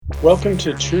Welcome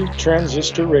to Truth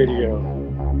Transistor Radio.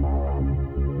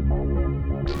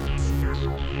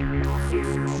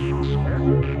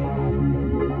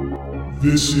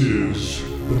 This is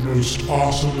the most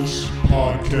awesomest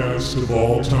podcast of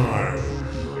all time.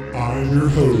 I am your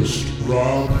host,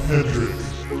 Rob Hendrick.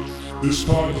 This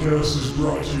podcast is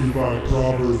brought to you by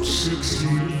Proverbs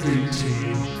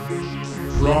 16:18.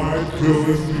 Pride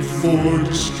goeth before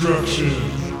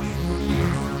destruction.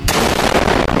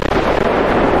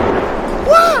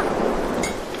 What?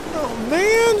 Oh,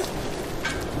 man.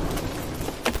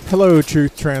 Hello,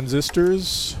 Truth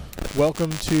Transistors.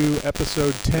 Welcome to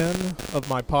episode 10 of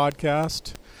my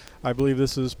podcast. I believe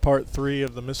this is part 3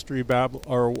 of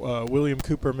the William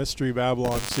Cooper Mystery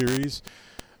Babylon series,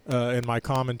 in my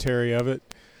commentary of it.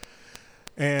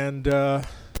 And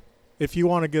if you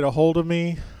want to get a hold of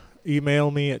me,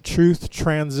 email me at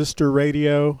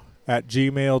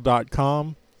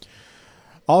truthtransistorradio@gmail.com.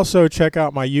 Also, check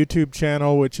out my YouTube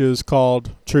channel, which is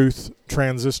called Truth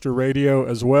Transistor Radio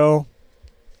as well.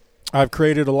 I've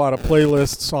created a lot of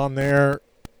playlists on there.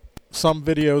 Some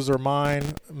videos are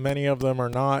mine, many of them are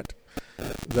not,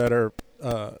 that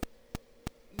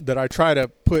I try to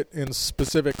put in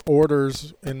specific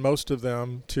orders in most of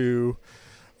them to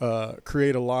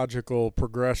create a logical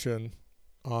progression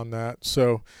on that.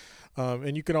 So,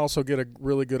 and you can also get a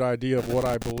really good idea of what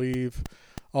I believe,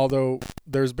 although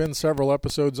there's been several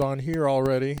episodes on here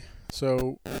already.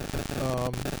 So,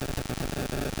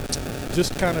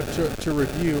 just kind of to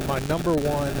review, my number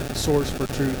one source for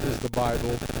truth is the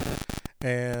Bible.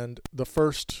 And the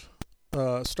first,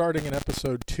 starting in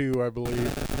episode 2, I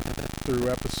believe, through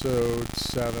episode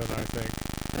 7, I think,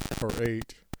 or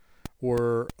 8,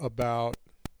 were about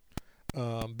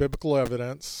biblical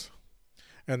evidence.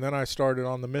 And then I started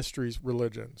on the mystery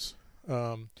religions.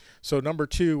 So number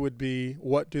 2 would be,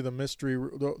 what do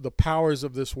the powers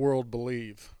of this world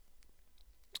believe?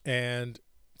 And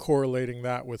correlating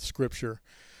that with Scripture.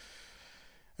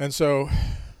 And so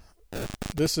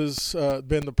this has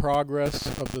been the progress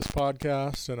of this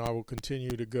podcast, and I will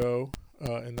continue to go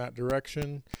in that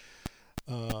direction.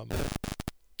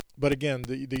 But again,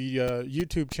 the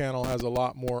YouTube channel has a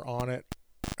lot more on it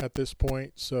at this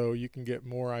point, so you can get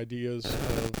more ideas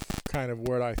of kind of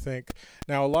what I think.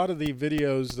 Now, a lot of the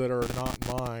videos that are not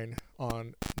mine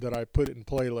that I put in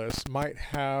playlists might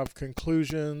have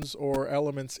conclusions or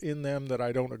elements in them that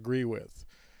I don't agree with.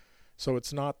 So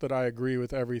it's not that I agree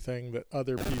with everything that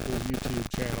other people's YouTube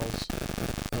channels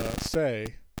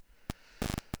say.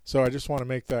 So I just want to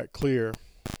make that clear.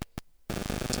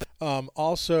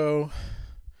 Also,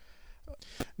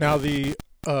 now the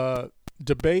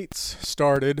debates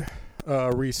started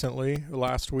recently,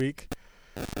 last week,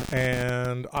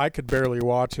 and I could barely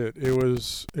watch it. It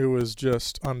was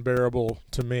just unbearable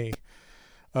to me.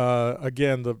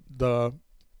 Again, the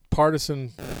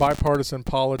bipartisan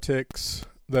politics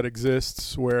that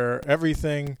exists, where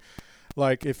everything,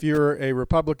 like if you're a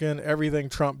Republican, everything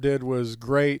Trump did was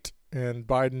great and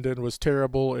Biden did was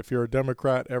terrible. If you're a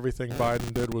Democrat, everything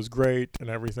Biden did was great and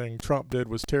everything Trump did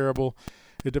was terrible.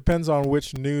 It depends on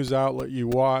which news outlet you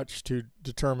watch to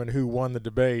determine who won the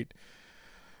debate.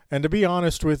 And to be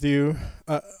honest with you,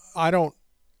 I'm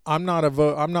not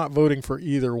voting for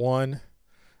either one.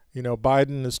 You know,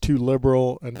 Biden is too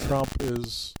liberal and Trump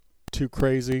is too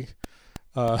crazy.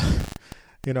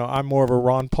 You know, I'm more of a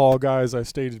Ron Paul guy, as I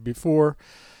stated before.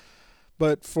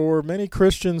 But for many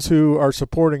Christians who are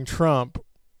supporting Trump,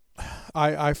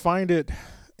 I find it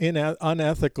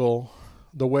unethical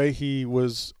the way he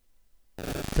was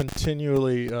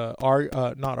continually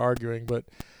not arguing, but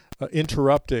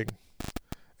interrupting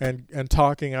and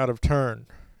talking out of turn.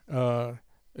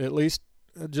 At least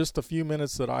just a few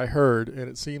minutes that I heard, and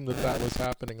it seemed that was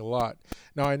happening a lot.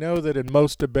 Now, I know that in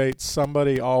most debates,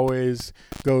 somebody always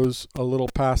goes a little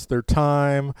past their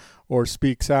time or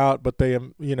speaks out, but they,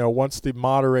 once the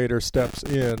moderator steps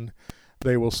in,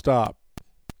 they will stop.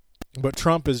 But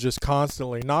Trump is just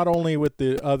constantly, not only with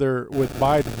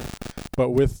Biden, but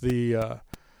with the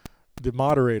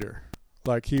moderator.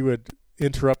 Like, he would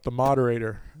interrupt the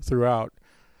moderator throughout.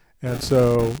 And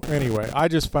so, anyway, I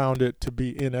just found it to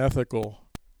be unethical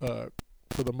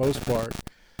for the most part.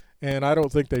 And I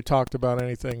don't think they talked about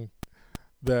anything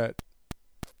that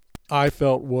I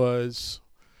felt was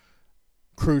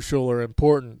crucial or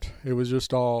important. It was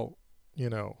just all,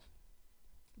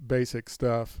 basic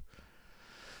stuff.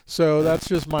 So that's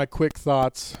just my quick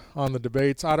thoughts on the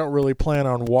debates. I don't really plan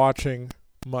on watching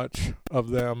much of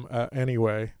them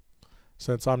anyway,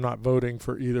 since I'm not voting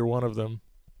for either one of them.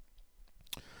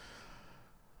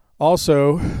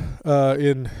 Also,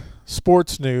 in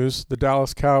sports news, my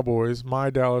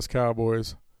Dallas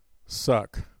Cowboys,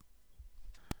 suck.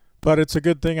 But it's a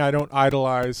good thing I don't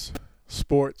idolize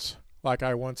sports like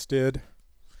I once did.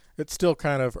 It still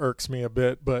kind of irks me a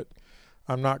bit, but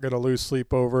I'm not going to lose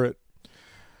sleep over it.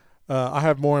 I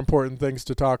have more important things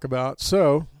to talk about.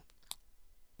 So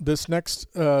this next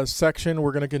section,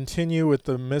 we're going to continue with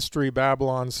the Mystery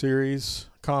Babylon series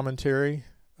commentary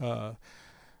from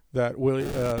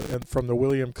the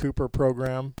William Cooper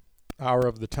program, Hour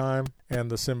of the Time, and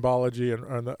the symbology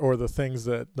or the things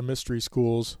that the mystery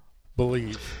schools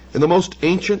believe. In the most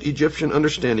ancient Egyptian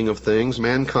understanding of things,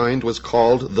 mankind was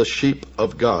called the sheep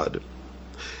of God.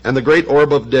 And the great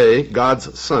orb of day,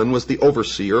 God's sun, was the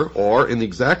overseer, or, in the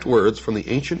exact words from the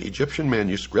ancient Egyptian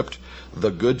manuscript,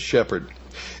 the good shepherd.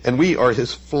 And we are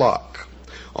his flock.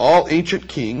 All ancient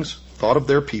kings thought of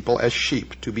their people as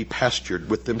sheep to be pastured,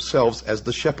 with themselves as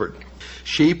the shepherd.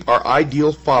 Sheep are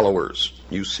ideal followers,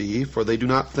 you see, for they do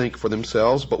not think for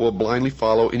themselves, but will blindly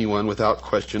follow anyone without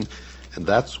question, and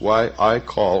that's why I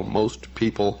call most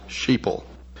people sheeple.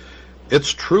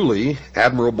 It's truly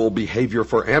admirable behavior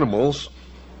for animals,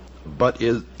 but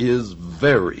it is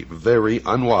very, very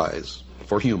unwise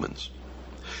for humans.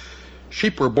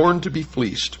 Sheep were born to be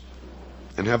fleeced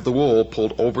and have the wool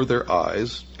pulled over their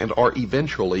eyes and are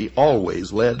eventually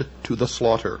always led to the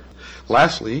slaughter.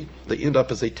 Lastly, they end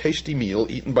up as a tasty meal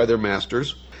eaten by their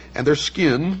masters, and their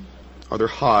skin, or their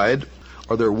hide,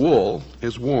 or their wool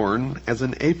is worn as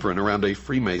an apron around a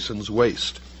Freemason's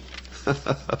waist. How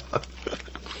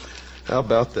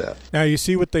about that? Now you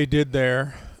see what they did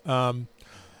there.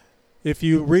 If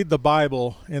you read the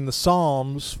Bible, in the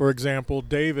Psalms, for example,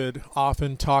 David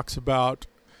often talks about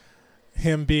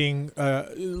him being...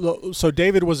 so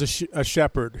David was a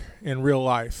shepherd in real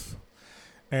life,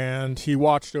 and he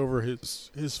watched over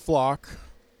his flock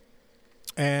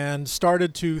and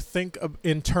started to think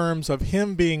in terms of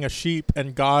him being a sheep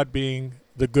and God being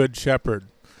the good shepherd.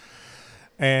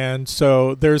 And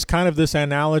so there's kind of this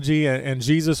analogy, and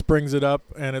Jesus brings it up,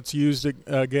 and it's used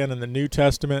again in the New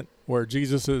Testament, where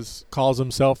Jesus calls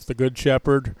himself the Good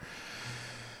Shepherd.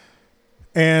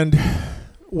 And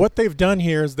what they've done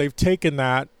here is they've taken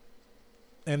that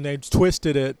and they've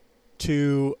twisted it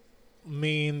to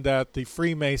mean that the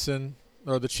Freemason,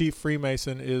 or the chief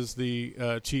Freemason, is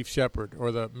the chief shepherd,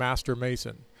 or the master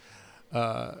mason.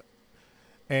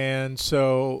 And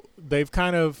so they've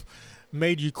kind of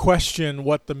made you question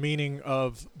what the meaning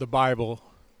of the Bible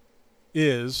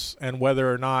is and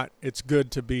whether or not it's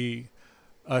good to be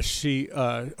a sheep.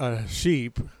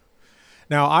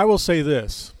 Now, I will say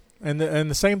this, and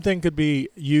the same thing could be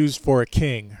used for a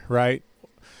king, right?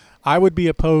 I would be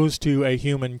opposed to a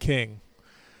human king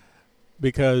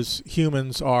because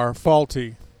humans are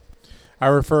faulty.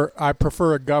 I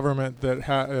prefer a government that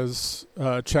has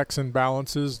checks and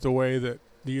balances the way that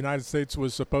the United States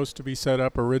was supposed to be set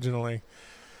up originally,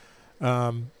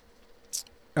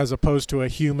 as opposed to a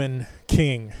human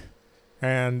king.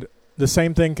 And the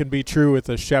same thing can be true with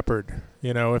a shepherd.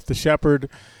 You know, if the shepherd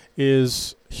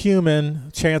is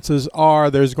human, chances are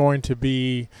there's going to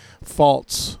be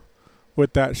faults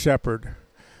with that shepherd.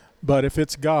 But if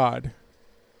it's God,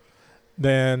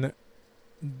 then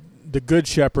the good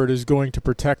shepherd is going to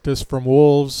protect us from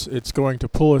wolves. It's going to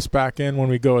pull us back in when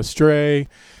we go astray.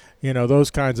 You know, those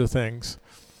kinds of things.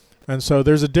 And so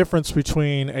there's a difference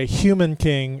between a human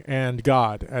king and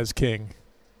God as king.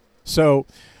 So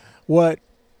what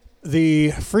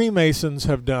the Freemasons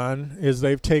have done is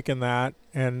they've taken that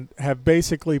and have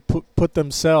basically put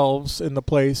themselves in the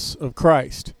place of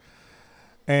Christ.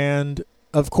 And,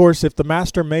 of course, if the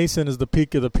Master Mason is the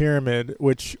peak of the pyramid,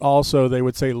 which also they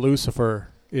would say Lucifer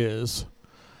is,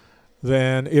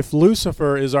 then if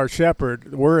Lucifer is our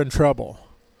shepherd, we're in trouble.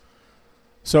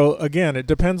 So, again, it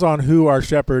depends on who our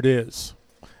shepherd is.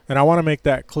 And I want to make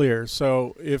that clear.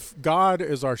 So if God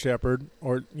is our shepherd,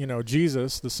 or, you know,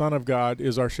 Jesus, the Son of God,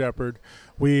 is our shepherd,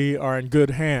 we are in good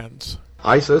hands.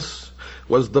 Isis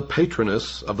was the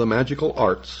patroness of the magical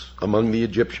arts among the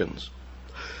Egyptians.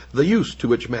 The use to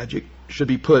which magic should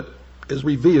be put is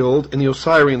revealed in the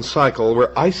Osirian cycle,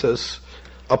 where Isis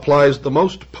applies the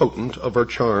most potent of her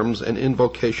charms and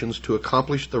invocations to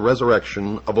accomplish the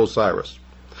resurrection of Osiris.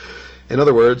 In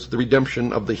other words, the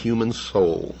redemption of the human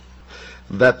soul.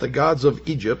 That the gods of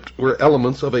Egypt were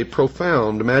elements of a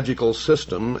profound magical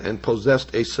system and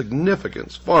possessed a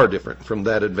significance far different from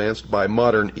that advanced by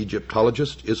modern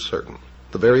Egyptologists is certain.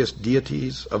 The various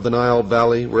deities of the Nile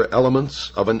Valley were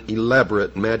elements of an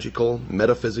elaborate magical,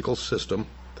 metaphysical system,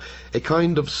 a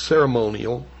kind of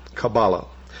ceremonial Kabbalah.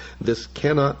 This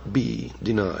cannot be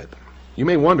denied. You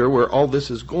may wonder where all this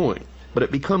is going, but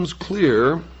it becomes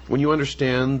clear when you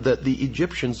understand that the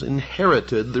Egyptians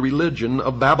inherited the religion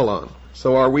of Babylon.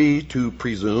 So are we to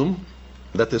presume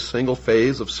that this single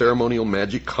phase of ceremonial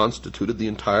magic constituted the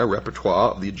entire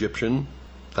repertoire of the Egyptian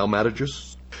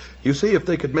thaumaturgists? You see, if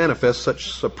they could manifest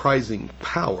such surprising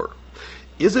power,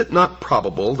 is it not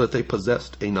probable that they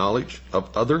possessed a knowledge of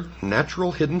other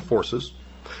natural hidden forces,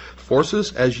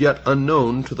 forces as yet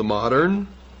unknown to the modern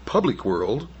public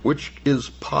world, which is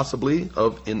possibly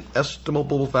of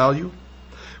inestimable value,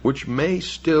 which may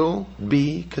still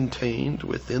be contained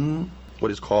within what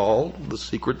is called the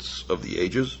secrets of the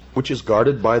ages, which is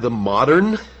guarded by the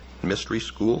modern mystery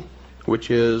school, which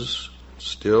is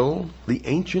still the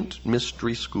ancient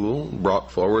mystery school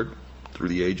brought forward through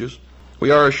the ages? We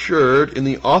are assured in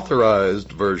the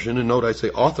authorized version, and note I say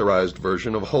authorized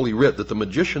version of Holy Writ, that the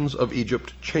magicians of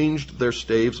Egypt changed their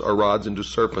staves or rods into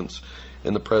serpents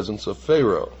in the presence of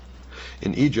Pharaoh.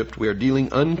 In Egypt, we are dealing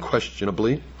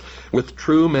unquestionably with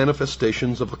true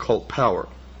manifestations of occult power.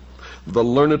 The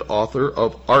learned author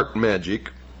of Art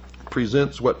Magic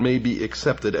presents what may be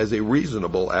accepted as a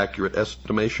reasonable, accurate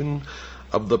estimation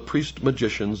of the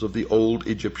priest-magicians of the old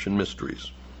Egyptian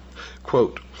mysteries.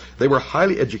 Quote, "They were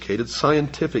highly educated,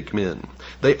 scientific men.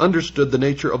 They understood the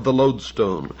nature of the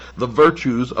lodestone, the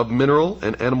virtues of mineral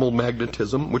and animal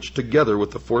magnetism, which together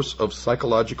with the force of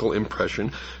psychological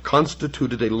impression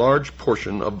constituted a large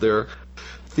portion of their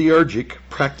theurgic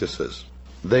practices.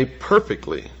 They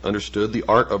perfectly understood the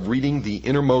art of reading the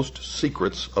innermost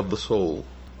secrets of the soul,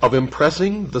 of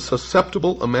impressing the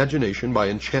susceptible imagination by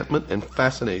enchantment and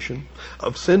fascination,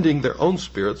 of sending their own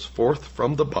spirits forth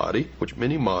from the body, which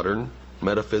many modern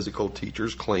metaphysical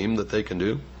teachers claim that they can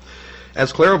do,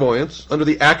 as clairvoyants under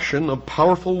the action of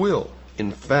powerful will.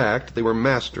 In fact, they were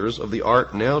masters of the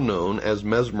art now known as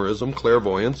mesmerism,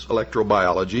 clairvoyance,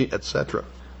 electrobiology, etc.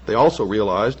 They also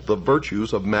realized the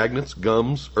virtues of magnets,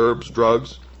 gums, herbs,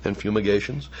 drugs, and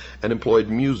fumigations, and employed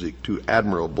music to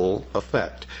admirable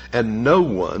effect. And no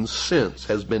one since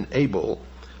has been able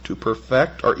to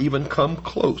perfect or even come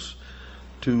close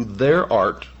to their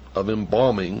art of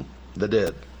embalming the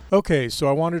dead." Okay, so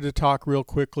I wanted to talk real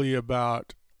quickly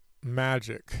about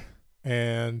magic.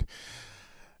 And,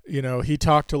 you know, he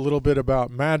talked a little bit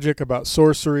about magic, about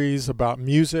sorceries, about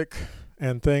music,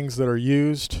 and things that are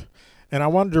used. And I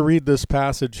wanted to read this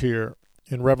passage here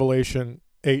in Revelation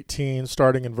 18,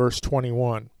 starting in verse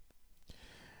 21.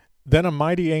 "Then a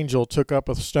mighty angel took up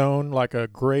a stone like a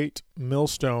great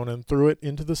millstone and threw it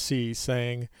into the sea,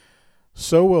 saying,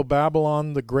 'So will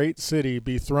Babylon the great city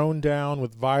be thrown down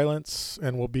with violence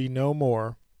and will be no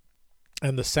more.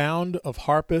 And the sound of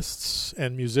harpists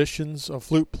and musicians, of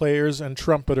flute players and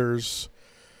trumpeters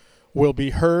will be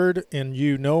heard in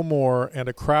you no more, and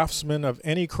a craftsman of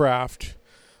any craft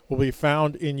will be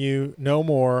found in you no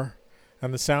more,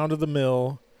 and the sound of the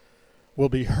mill will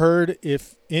be heard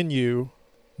if in you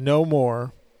no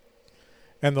more,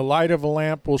 and the light of a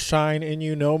lamp will shine in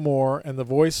you no more, and the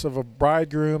voice of a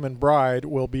bridegroom and bride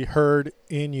will be heard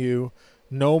in you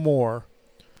no more.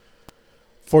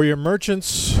 For your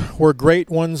merchants were great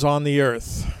ones on the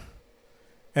earth,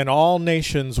 and all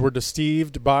nations were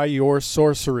deceived by your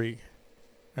sorcery."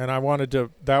 And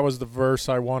that was the verse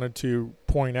I wanted to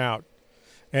point out.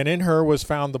 "And in her was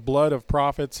found the blood of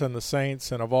prophets and the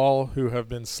saints and of all who have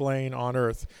been slain on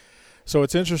earth." So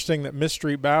it's interesting that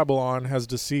Mystery Babylon has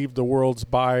deceived the worlds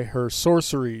by her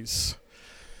sorceries.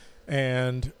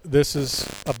 And this is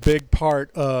a big part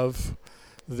of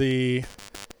the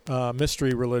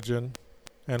mystery religion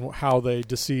and how they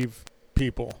deceive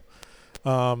people.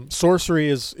 Sorcery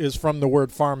is from the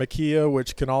word pharmakia,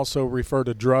 which can also refer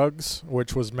to drugs,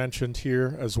 which was mentioned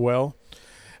here as well.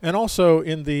 And also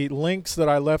in the links that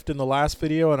I left in the last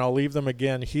video, and I'll leave them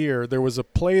again here, there was a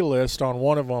playlist on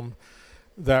one of them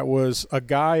that was a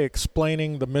guy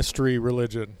explaining the mystery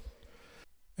religion.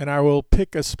 And I will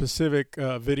pick a specific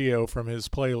video from his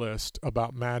playlist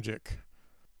about magic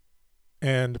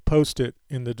and post it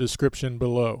in the description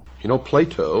below. You know,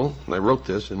 Plato, and I wrote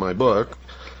this in my book,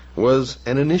 was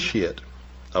an initiate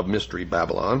of Mystery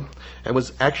Babylon, and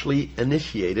was actually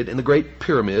initiated in the Great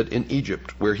Pyramid in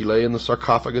Egypt, where he lay in the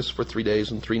sarcophagus for 3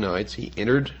 days and 3 nights. He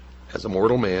entered as a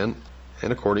mortal man,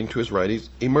 and according to his writings,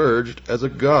 emerged as a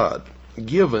god,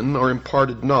 given or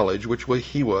imparted knowledge which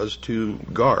he was to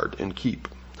guard and keep.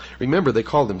 Remember, they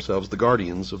called themselves the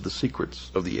guardians of the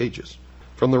secrets of the ages.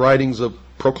 From the writings of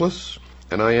Proclus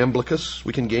and Iamblichus,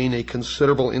 we can gain a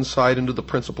considerable insight into the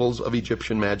principles of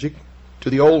Egyptian magic. To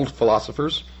the old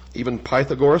philosophers, even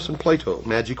Pythagoras and Plato,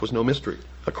 magic was no mystery.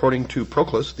 According to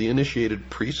Proclus, the initiated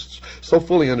priests so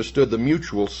fully understood the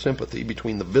mutual sympathy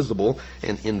between the visible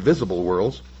and invisible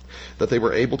worlds that they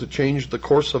were able to change the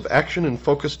course of action and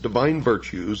focus divine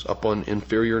virtues upon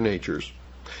inferior natures.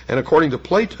 And according to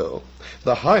Plato,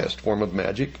 the highest form of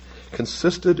magic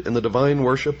consisted in the divine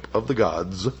worship of the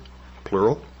gods,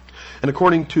 plural, and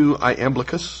according to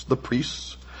Iamblichus, the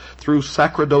priests, through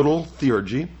sacerdotal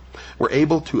theurgy, were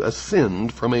able to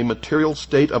ascend from a material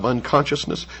state of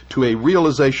unconsciousness to a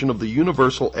realization of the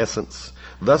universal essence,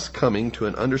 thus coming to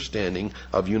an understanding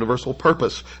of universal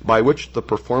purpose, by which the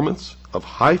performance of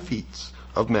high feats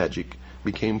of magic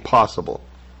became possible.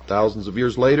 Thousands of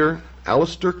years later,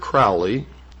 Aleister Crowley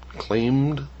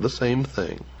claimed the same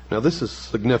thing. Now this is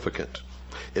significant.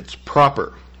 It's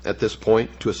proper at this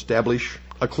point to establish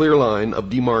a clear line of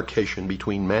demarcation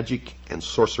between magic and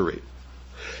sorcery.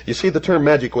 You see, the term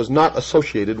magic was not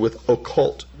associated with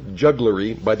occult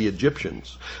jugglery by the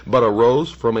Egyptians, but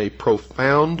arose from a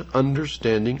profound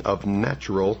understanding of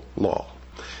natural law.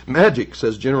 Magic,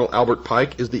 says General Albert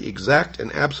Pike, is the exact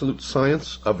and absolute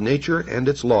science of nature and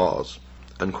its laws,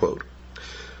 unquote.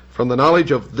 From the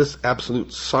knowledge of this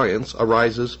absolute science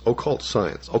arises occult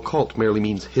science. Occult merely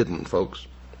means hidden, folks.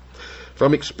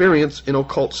 From experience in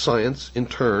occult science, in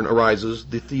turn, arises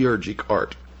the theurgic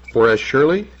art. For as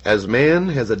surely as man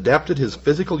has adapted his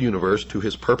physical universe to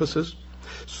his purposes,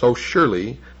 so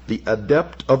surely the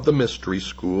adept of the mystery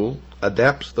school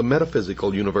adapts the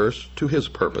metaphysical universe to his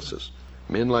purposes.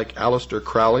 Men like Aleister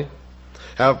Crowley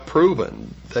have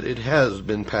proven that it has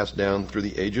been passed down through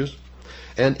the ages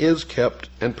and is kept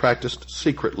and practiced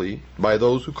secretly by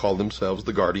those who call themselves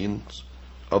the guardians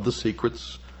of the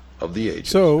secrets of the ages.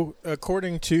 So,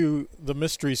 according to the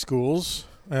mystery schools,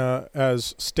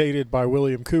 as stated by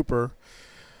William Cooper,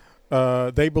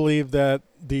 they believe that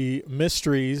the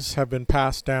mysteries have been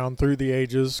passed down through the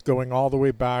ages, going all the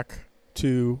way back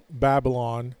to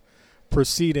Babylon,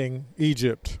 preceding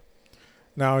Egypt.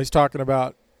 Now, he's talking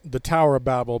about the Tower of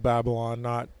Babel, Babylon,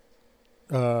 not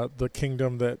the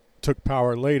kingdom that took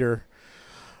power later,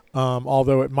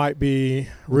 although it might be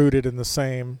rooted in the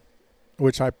same,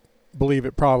 which I believe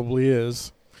it probably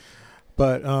is.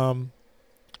 But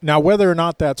now, whether or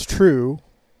not that's true,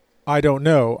 I don't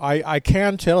know. I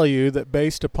can tell you that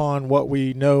based upon what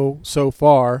we know so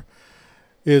far,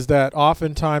 is that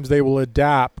oftentimes they will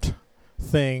adapt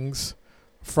things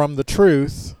from the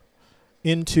truth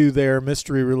into their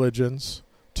mystery religions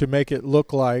to make it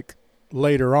look like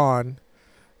later on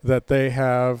that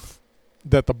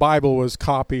the Bible was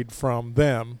copied from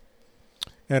them.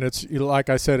 And it's, like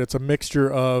I said, it's a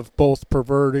mixture of both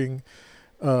perverting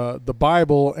the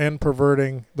Bible and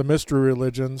perverting the mystery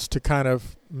religions to kind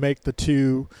of make the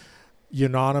two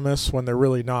unanimous when they're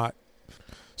really not.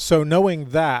 So knowing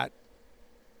that,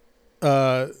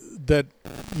 whether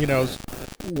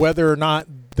or not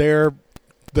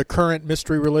the current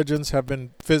mystery religions have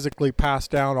been physically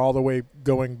passed down all the way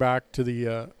going back to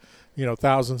the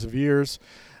thousands of years,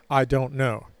 I don't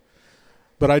know.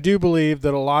 But I do believe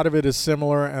that a lot of it is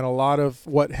similar, and a lot of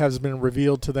what has been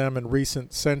revealed to them in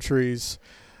recent centuries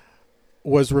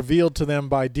was revealed to them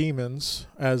by demons,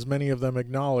 as many of them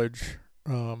acknowledge,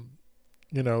 and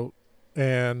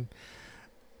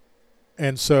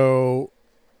so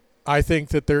I think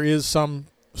that there is some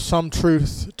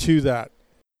truth to that.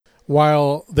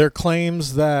 While their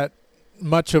claims that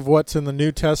much of what's in the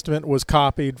New Testament was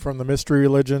copied from the mystery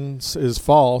religions is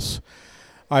false,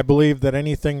 I believe that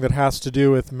anything that has to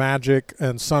do with magic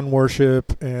and sun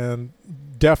worship and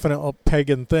definite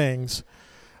pagan things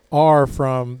are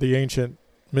from the ancient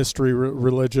mystery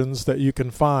religions that you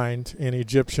can find in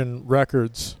Egyptian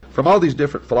records. From all these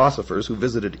different philosophers who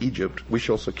visited Egypt, we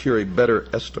shall secure a better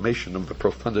estimation of the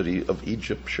profundity of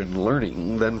Egyptian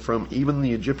learning than from even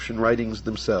the Egyptian writings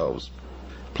themselves.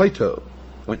 Plato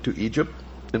went to Egypt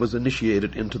and was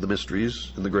initiated into the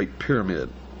mysteries in the Great Pyramid,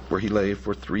 where he lay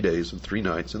for 3 days and 3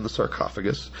 nights in the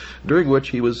sarcophagus, during which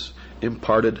he was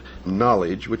imparted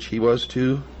knowledge which he was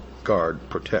to guard,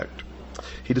 protect.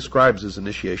 He describes his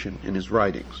initiation in his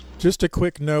writings. Just a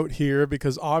quick note here,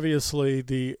 because obviously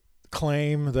the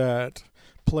claim that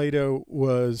Plato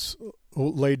was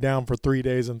laid down for 3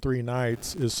 days and 3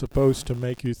 nights is supposed to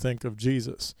make you think of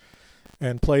Jesus.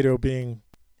 And Plato being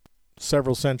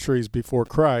several centuries before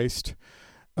Christ,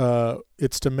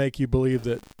 it's to make you believe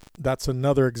that that's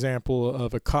another example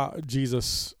of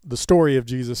the story of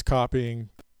Jesus copying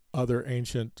other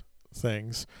ancient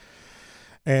things.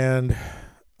 And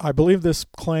I believe this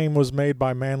claim was made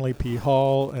by Manly P.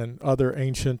 Hall and other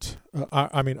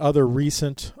other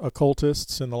recent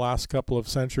occultists in the last couple of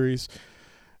centuries.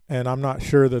 And I'm not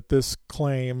sure that this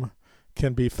claim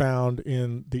can be found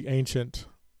in the ancient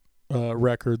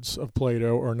records of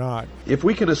Plato or not. If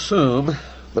we can assume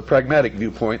the pragmatic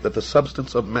viewpoint that the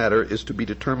substance of matter is to be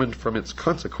determined from its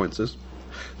consequences,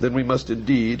 then we must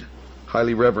indeed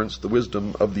highly reverenced the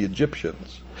wisdom of the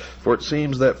Egyptians. For it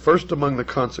seems that first among the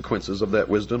consequences of that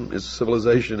wisdom is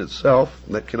civilization itself.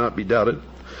 That cannot be doubted.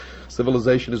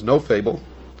 Civilization is no fable,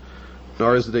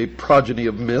 nor is it a progeny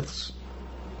of myths,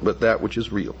 but that which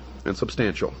is real and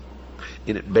substantial.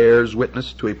 And it bears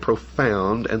witness to a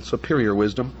profound and superior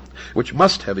wisdom, which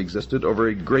must have existed over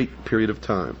a great period of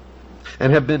time,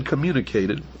 and have been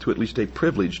communicated to at least a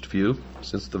privileged few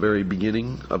since the very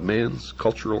beginning of man's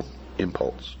cultural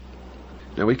impulse.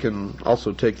 Now we can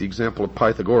also take the example of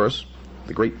Pythagoras,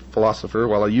 the great philosopher.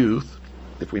 While a youth,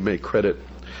 if we may credit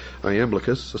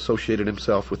Iamblichus, associated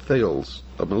himself with Thales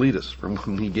of Miletus, from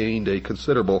whom he gained a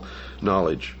considerable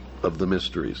knowledge of the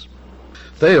mysteries.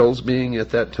 Thales, being at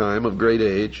that time of great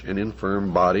age and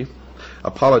infirm body,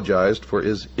 apologized for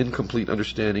his incomplete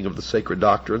understanding of the sacred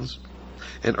doctrines,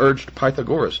 and urged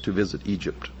Pythagoras to visit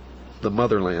Egypt, the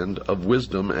motherland of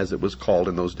wisdom as it was called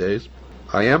in those days.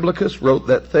 Iamblichus wrote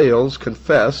that Thales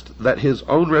confessed that his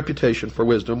own reputation for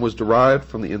wisdom was derived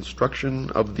from the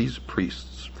instruction of these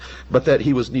priests, but that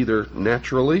he was neither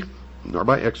naturally nor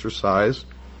by exercise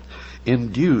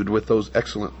endued with those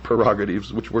excellent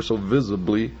prerogatives which were so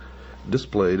visibly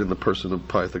displayed in the person of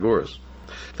Pythagoras.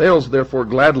 Thales therefore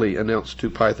gladly announced to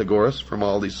Pythagoras, from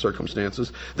all these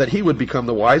circumstances, that he would become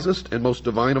the wisest and most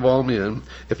divine of all men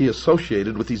if he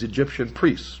associated with these Egyptian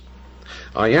priests.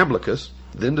 Iamblichus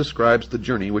then describes the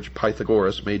journey which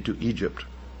Pythagoras made to Egypt,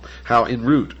 how en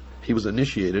route he was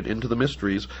initiated into the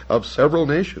mysteries of several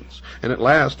nations, and at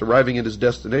last, arriving at his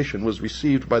destination, was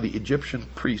received by the Egyptian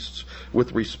priests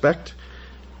with respect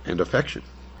and affection.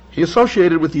 He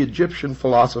associated with the Egyptian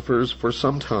philosophers for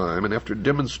some time, and after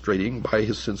demonstrating by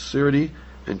his sincerity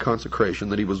and consecration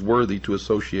that he was worthy to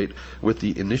associate with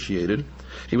the initiated,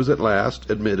 he was at last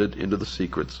admitted into the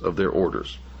secrets of their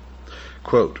orders.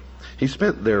 Quote, "He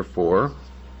spent, therefore,"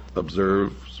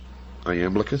 observes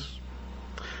Iamblichus,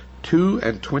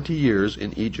 22 years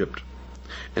in Egypt,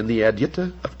 and the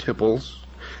adyta of temples,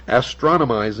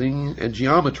 astronomizing and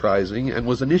geometrizing, and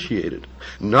was initiated,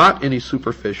 not in a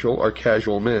superficial or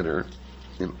casual manner,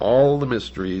 in all the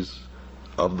mysteries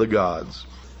of the gods."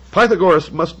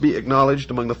 Pythagoras must be acknowledged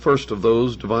among the first of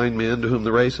those divine men to whom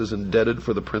the race is indebted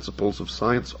for the principles of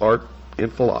science, art,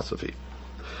 and philosophy.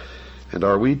 And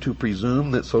are we to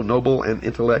presume that so noble an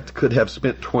intellect could have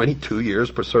spent 22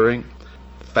 years pursuing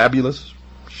fabulous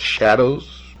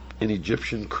shadows in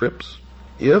Egyptian crypts?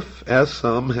 If, as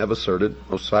some have asserted,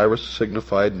 Osiris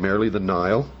signified merely the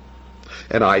Nile,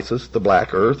 and Isis the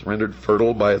black earth rendered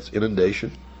fertile by its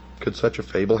inundation, could such a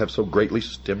fable have so greatly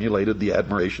stimulated the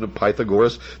admiration of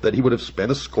Pythagoras that he would have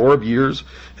spent a score of years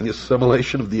in the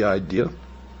assimilation of the idea?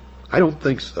 I don't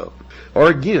think so. Or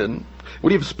again,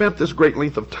 would he have spent this great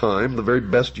length of time, the very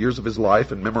best years of his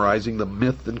life, in memorizing the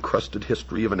myth-encrusted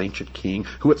history of an ancient king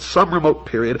who at some remote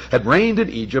period had reigned in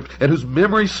Egypt, and whose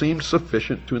memory seemed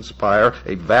sufficient to inspire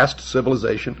a vast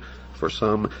civilization for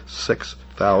some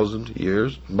 6,000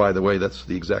 years? By the way, that's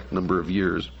the exact number of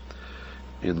years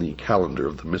in the calendar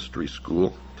of the Mystery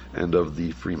School and of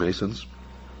the Freemasons.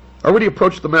 Or would he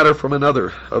approach the matter from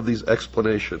another of these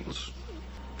explanations?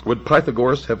 Would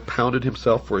Pythagoras have pounded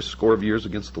himself for a score of years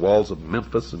against the walls of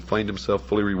Memphis and find himself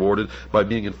fully rewarded by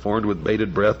being informed with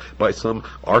bated breath by some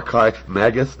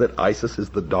Archimagus that Isis is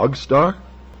the dog star?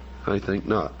 I think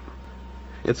not.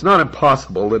 It's not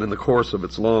impossible that in the course of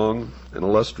its long and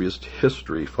illustrious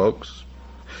history, folks,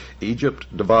 Egypt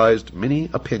devised many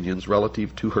opinions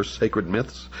relative to her sacred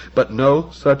myths, but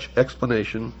no such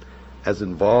explanation as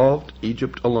involved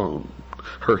Egypt alone,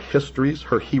 her histories,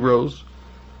 her heroes,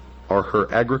 or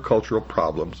her agricultural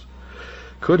problems,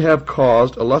 could have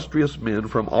caused illustrious men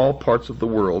from all parts of the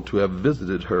world to have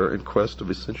visited her in quest of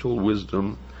essential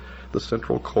wisdom, the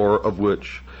central core of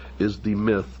which is the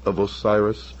myth of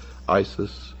Osiris,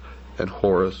 Isis, and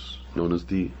Horus, known as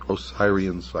the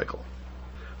Osirian cycle.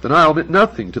 The Nile meant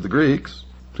nothing to the Greeks,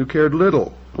 who cared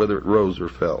little whether it rose or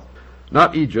fell.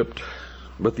 Not Egypt,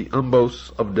 but the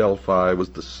Umbos of Delphi was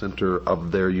the center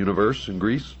of their universe in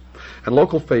Greece, and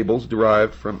local fables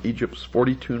derived from Egypt's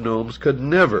 42 nomes could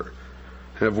never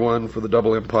have won for the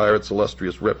double empire its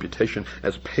illustrious reputation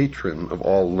as patron of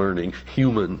all learning,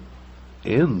 human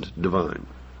and divine.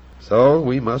 So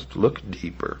we must look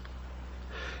deeper.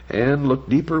 And look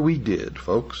deeper we did,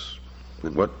 folks,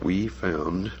 and what we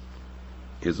found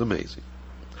is amazing.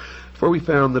 For we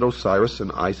found that Osiris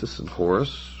and Isis and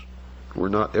Horus were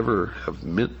not ever have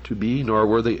meant to be, nor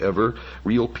were they ever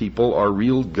real people or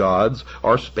real gods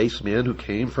or spacemen who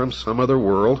came from some other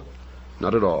world.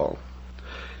 Not at all.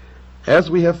 As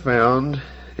we have found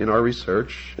in our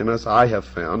research, and as I have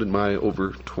found in my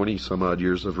over 20-some-odd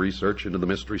years of research into the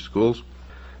mystery schools,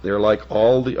 They are like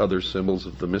all the other symbols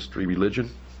of the mystery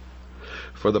religion.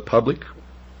 For the public,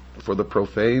 for the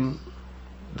profane,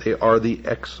 they are the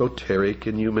exoteric,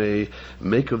 and you may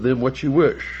make of them what you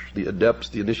wish. The adepts,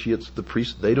 the initiates, the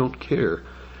priests, they don't care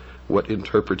what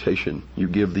interpretation you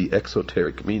give the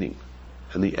exoteric meaning.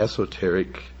 And the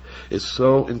esoteric is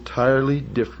so entirely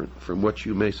different from what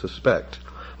you may suspect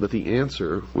that the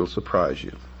answer will surprise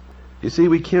you. You see,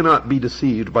 we cannot be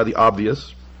deceived by the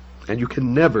obvious, and you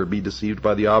can never be deceived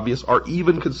by the obvious, or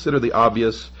even consider the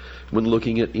obvious when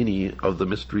looking at any of the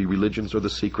mystery religions or the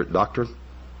secret doctrine.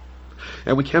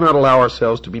 And we cannot allow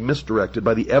ourselves to be misdirected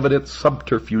by the evident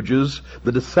subterfuges,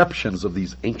 the deceptions of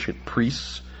these ancient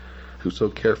priests who so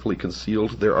carefully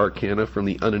concealed their arcana from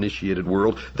the uninitiated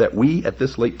world that we, at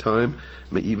this late time,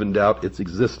 may even doubt its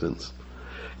existence.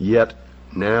 Yet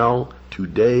now,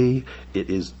 today, it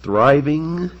is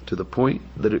thriving to the point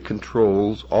that it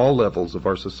controls all levels of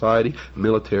our society,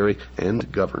 military,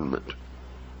 and government.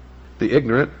 The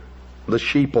ignorant, the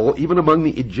sheeple, even among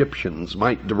the Egyptians,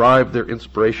 might derive their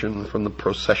inspiration from the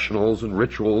processionals and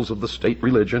rituals of the state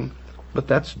religion, but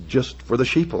that's just for the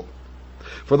sheeple.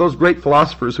 For those great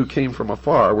philosophers who came from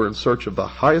afar were in search of the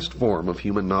highest form of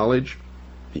human knowledge,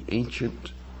 the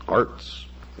ancient arts,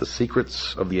 the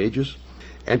secrets of the ages,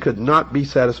 and could not be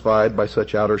satisfied by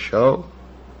such outer show.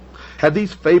 Had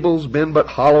these fables been but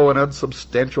hollow and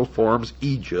unsubstantial forms,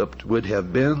 Egypt would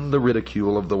have been the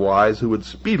ridicule of the wise, who would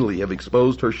speedily have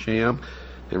exposed her sham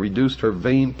and reduced her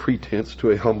vain pretense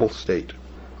to a humble state.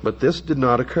 But this did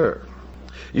not occur.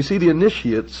 You see, the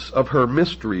initiates of her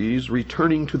mysteries,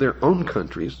 returning to their own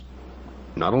countries,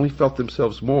 not only felt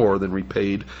themselves more than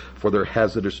repaid for their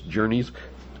hazardous journeys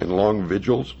and long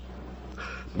vigils,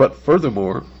 but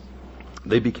furthermore,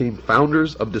 they became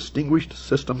founders of distinguished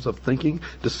systems of thinking,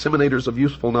 disseminators of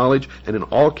useful knowledge, and in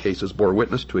all cases bore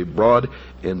witness to a broad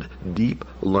and deep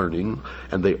learning,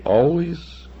 and they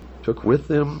always took with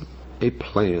them a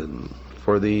plan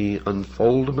for the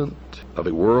unfoldment of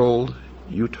a world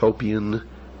utopian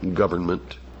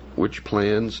government, which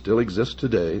plan still exists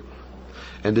today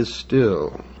and is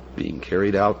still being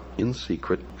carried out in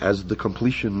secret as the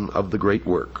completion of the great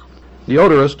work.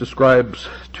 Diodorus describes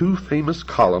two famous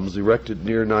columns erected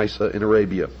near Nyssa in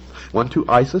Arabia, one to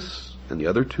Isis and the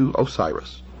other to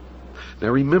Osiris. Now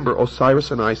remember,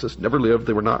 Osiris and Isis never lived,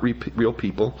 they were not real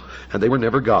people, and they were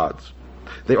never gods.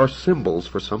 They are symbols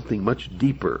for something much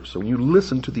deeper. So when you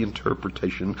listen to the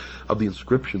interpretation of the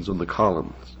inscriptions on the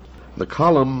columns, the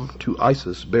column to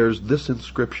Isis bears this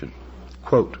inscription,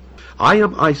 quote, "I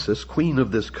am Isis, queen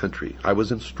of this country. I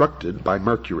was instructed by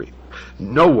Mercury.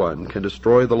 No one can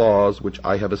destroy the laws which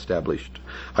I have established.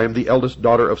 I am the eldest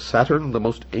daughter of Saturn, the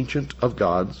most ancient of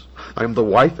gods. I am the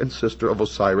wife and sister of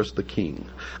Osiris the king.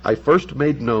 I first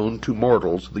made known to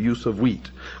mortals the use of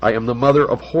wheat. I am the mother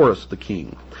of Horus the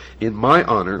king. In my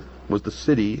honor was the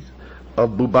city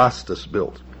of Bubastis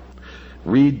built.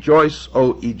 Rejoice,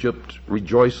 O Egypt,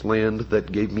 rejoice, land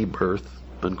that gave me birth,"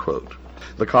 unquote.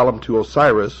 The column to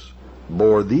Osiris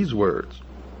bore these words,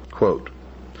 quote,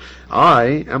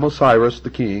 "I am Osiris the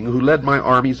king, who led my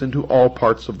armies into all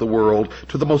parts of the world,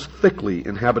 to the most thickly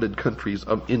inhabited countries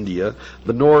of India,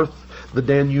 the north, the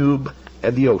Danube,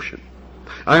 and the ocean.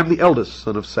 I am the eldest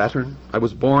son of Saturn. I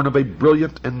was born of a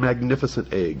brilliant and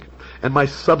magnificent egg, and my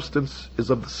substance is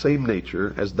of the same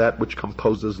nature as that which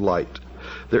composes light.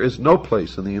 There is no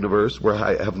place in the universe where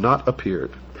I have not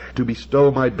appeared, to bestow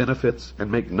my benefits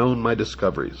and make known my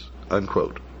discoveries,"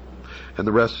 unquote. And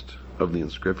the rest of the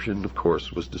inscription, of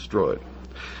course, was destroyed.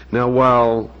 Now,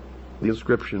 while the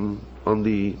inscription on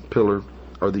the pillar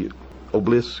or the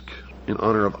obelisk in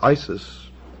honor of Isis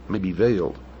may be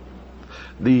veiled,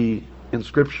 the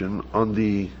inscription on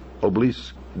the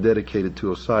obelisk dedicated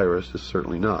to Osiris is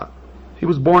certainly not. He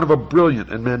was born of a brilliant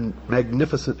and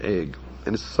magnificent egg,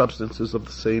 and his substance is of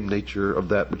the same nature of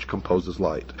that which composes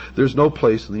light. There is no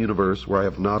place in the universe where I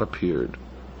have not appeared.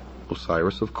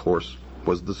 Osiris, of course,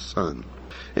 was the sun.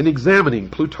 In examining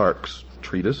Plutarch's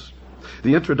treatise,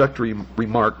 the introductory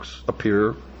remarks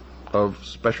appear of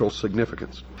special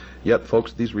significance. Yet,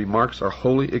 folks, these remarks are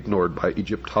wholly ignored by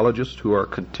Egyptologists who are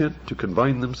content to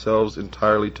confine themselves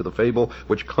entirely to the fable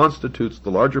which constitutes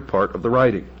the larger part of the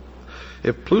writing.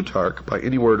 If Plutarch, by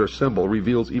any word or symbol,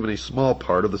 reveals even a small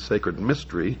part of the sacred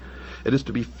mystery, it is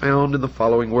to be found in the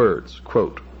following words,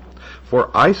 quote, "For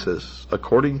Isis,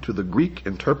 according to the Greek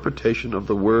interpretation of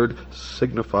the word,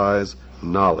 signifies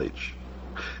knowledge,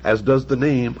 as does the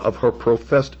name of her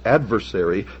professed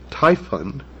adversary,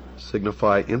 Typhon,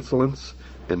 signify insolence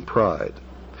and pride.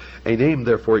 A name,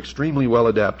 therefore, extremely well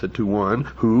adapted to one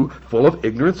who, full of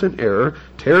ignorance and error,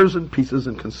 tears in pieces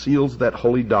and conceals that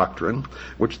holy doctrine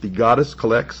which the goddess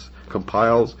collects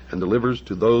compiles and delivers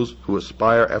to those who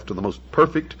aspire after the most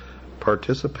perfect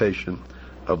participation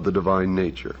of the divine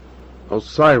nature.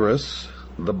 Osiris,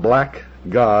 the black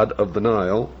god of the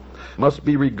Nile, must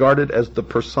be regarded as the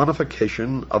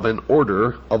personification of an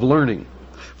order of learning,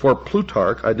 for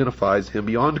Plutarch identifies him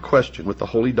beyond question with the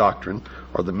holy doctrine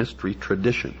or the mystery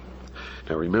tradition.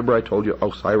 Now remember, I told you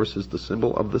Osiris is the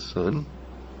symbol of the sun,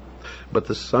 but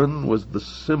the sun was the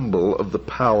symbol of the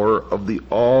power of the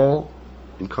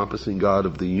all-encompassing God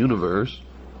of the universe.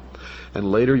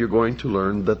 And later you're going to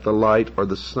learn that the light or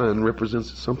the sun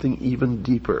represents something even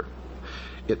deeper.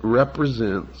 It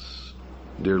represents,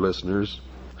 dear listeners,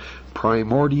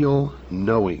 primordial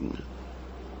knowing,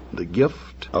 the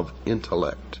gift of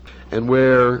intellect. And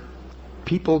where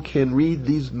people can read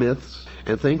these myths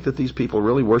and think that these people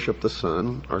really worship the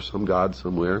sun or some god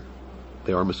somewhere,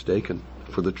 they are mistaken.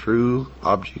 For the true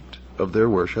object of their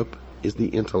worship is the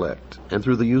intellect. And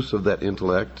through the use of that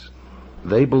intellect,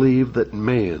 they believe that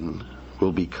man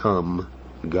will become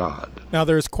God. Now,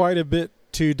 there's quite a bit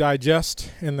to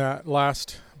digest in that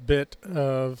last bit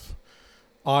of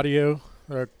audio,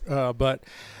 but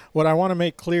what I want to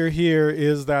make clear here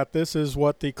is that this is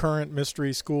what the current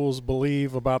mystery schools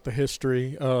believe about the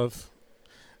history of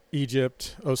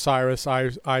Egypt, Osiris,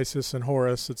 Isis, and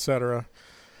Horus, etc.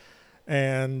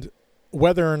 And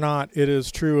whether or not it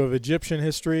is true of Egyptian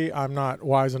history, I'm not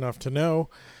wise enough to know.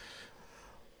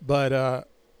 But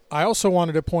I also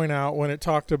wanted to point out when it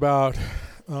talked about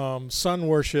sun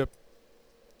worship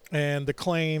and the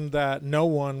claim that no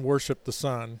one worshiped the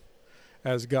sun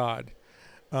as God.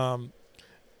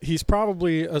 He's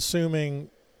probably assuming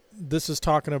this is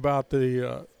talking about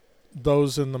the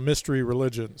those in the mystery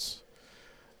religions,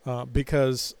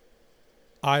 because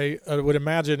I would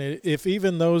imagine if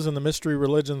even those in the mystery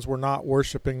religions were not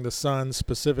worshiping the sun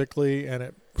specifically, and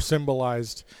it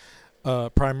symbolized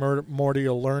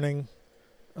primordial learning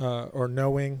or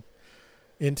knowing,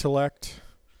 intellect,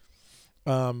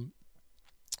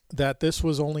 that this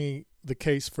was only the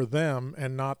case for them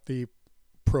and not the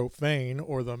profane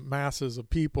or the masses of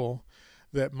people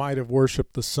that might have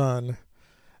worshipped the sun,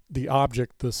 the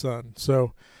object, the sun.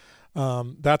 So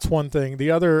that's one thing.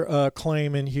 The other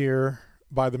claim in here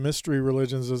by the mystery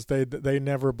religions is they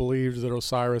never believed that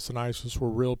Osiris and Isis were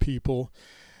real people.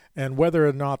 And whether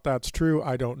or not that's true,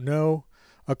 I don't know.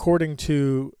 According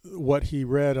to what he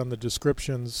read on the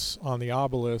descriptions on the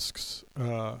obelisks,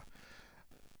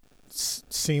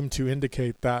 seem to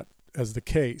indicate that as the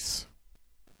case.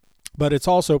 But it's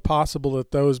also possible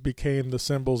that those became the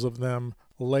symbols of them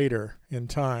later in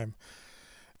time,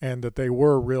 and that they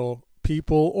were real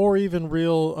people, or even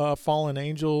real fallen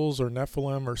angels or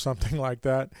Nephilim or something like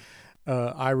that.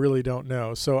 I really don't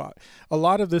know. So a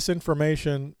lot of this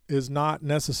information is not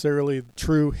necessarily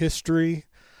true history.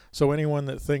 So anyone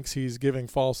that thinks he's giving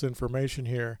false information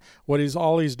here,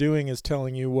 all he's doing is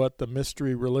telling you what the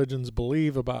mystery religions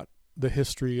believe about the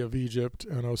history of Egypt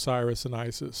and Osiris and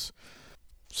Isis.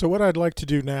 So what I'd like to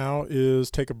do now is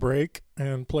take a break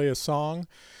and play a song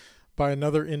by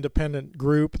another independent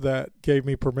group that gave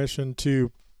me permission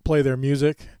to play their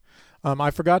music.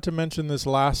 I forgot to mention this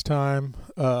last time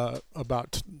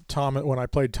about when I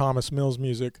played Thomas Mills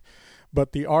music,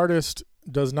 but the artist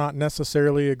does not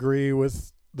necessarily agree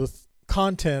with the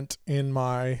content in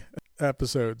my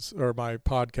episodes or my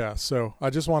podcast. So I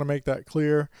just want to make that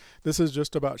clear. This is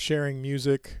just about sharing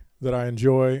music that I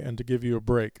enjoy and to give you a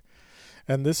break.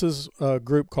 And this is a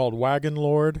group called Wagon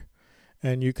Lord,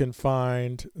 and you can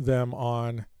find them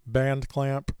on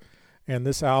Bandcamp. And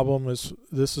this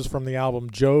is from the album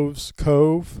Jove's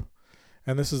Cove,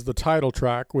 and this is the title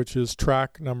track, which is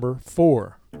track number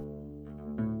 4.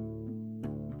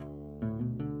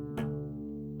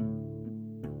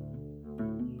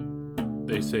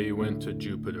 They say you went to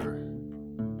Jupiter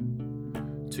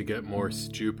to get more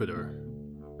Jupiter.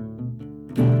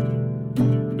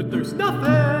 But there's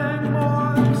nothing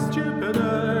more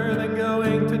stupider than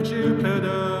going to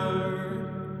Jupiter.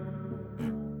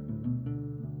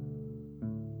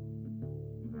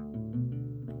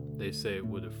 They say it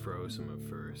would have froze him at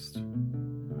first,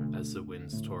 as the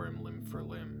winds tore him limb for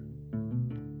limb.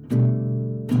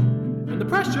 And the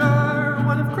pressure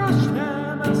would have crushed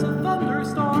him as the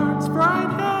thunderstorms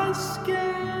fried his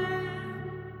skin.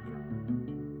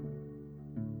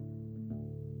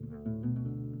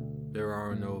 There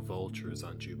are no vultures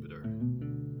on Jupiter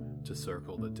to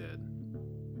circle the dead.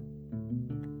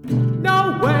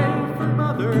 No way for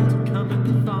Mother to come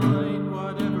and find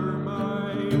whatever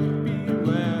might be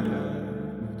left.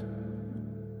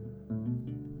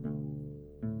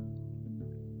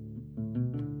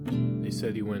 They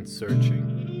said he went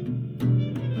searching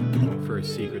for a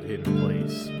secret hidden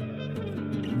place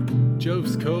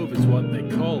Jove's Cove is what they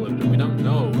call it, but we don't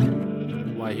know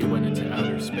why he went into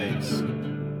outer space.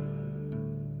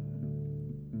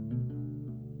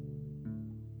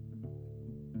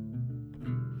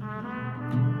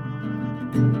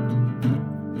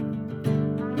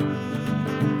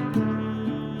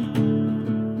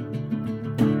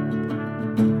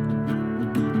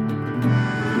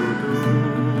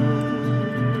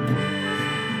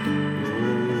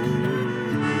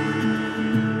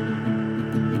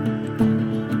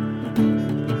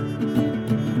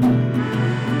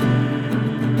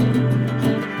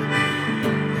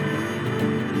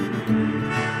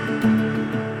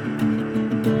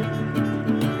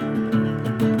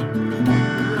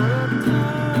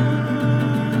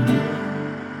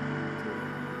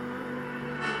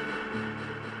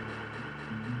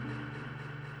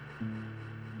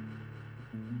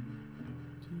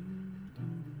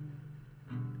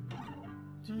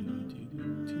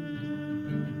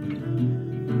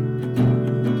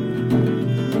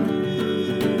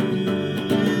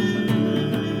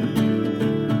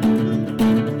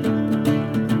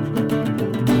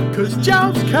 Cause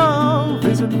Jove's Cove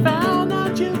isn't found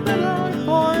on Jupiter,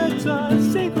 or it's a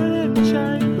secret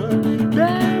chamber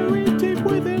buried deep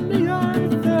within the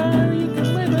earth. There you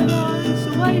can live in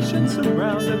isolation,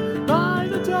 surrounded by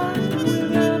the dark,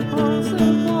 with ample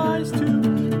supplies to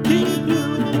keep you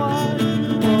alive.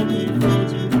 You won't be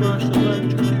frozen, crushed,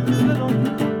 electrocuted, little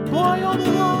boy on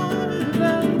the line.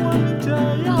 Then one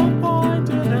day I'll find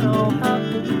it and I'll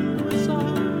happily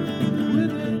reside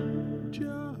within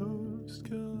Jove's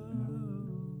Cove.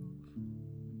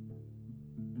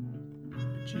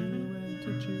 But you went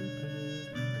to Jupiter,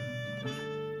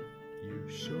 you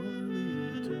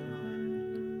surely died.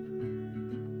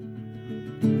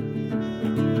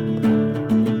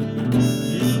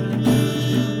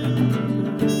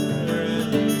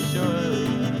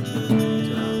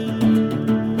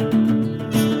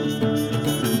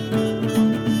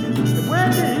 And where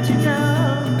did you go?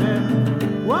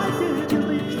 And why did you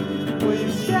leave? Were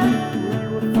you scared? Were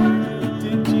you afraid?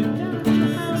 Did you know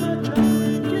how much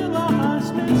you lost?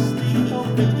 Misty,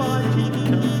 hope they find you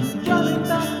come running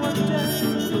back one day.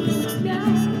 Yeah,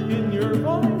 in your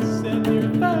voice and your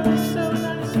face, so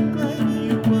nice and great.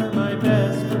 You were my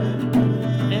best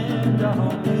friend, and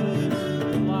always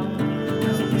life.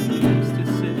 You used to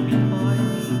sit behind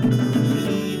me,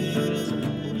 leaning as I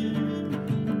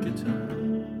played guitar.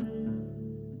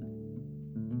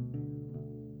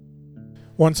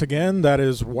 Once again, that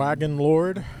is Wagon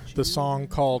Lord, the song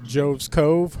called Jove's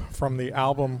Cove from the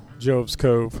album Jove's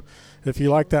Cove. If you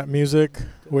like that music,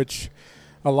 which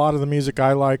a lot of the music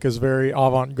I like is very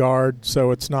avant-garde, so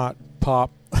it's not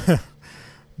pop,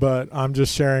 but I'm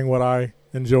just sharing what I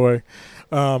enjoy.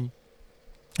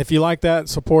 If you like that,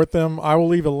 support them. I will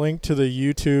leave a link to the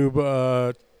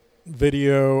YouTube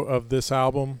video of this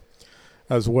album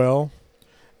as well.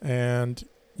 And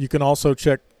you can also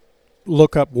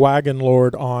look up Wagon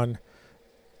Lord on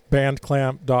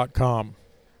bandclamp.com.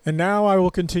 And now I will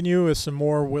continue with some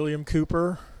more William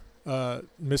Cooper,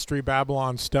 Mystery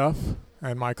Babylon stuff,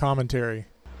 and my commentary.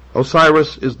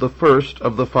 Osiris is the first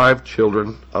of the 5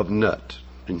 children of Nut,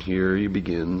 and here you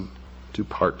begin to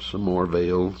part some more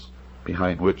veils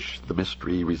behind which the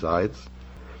mystery resides.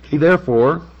 He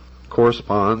therefore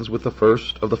corresponds with the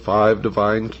first of the 5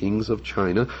 divine kings of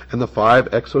China and the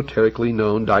 5 exoterically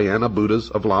known Dhyana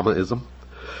Buddhas of Lamaism.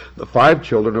 The 5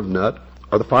 children of Nut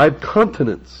are the 5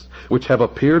 continents which have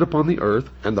appeared upon the earth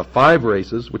and the 5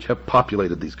 races which have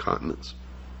populated these continents.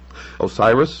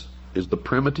 Osiris is the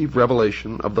primitive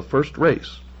revelation of the first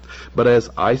race. But as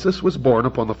Isis was born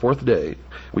upon the 4th day,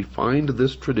 we find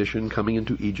this tradition coming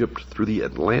into Egypt through the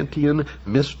Atlantean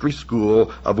mystery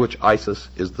school of which Isis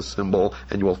is the symbol,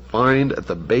 and you will find at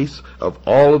the base of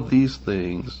all of these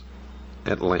things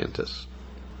Atlantis.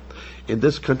 In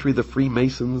this country, the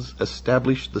Freemasons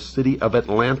established the city of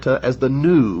Atlanta as the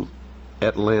new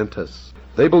Atlantis.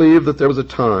 They believed that there was a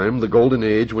time, the Golden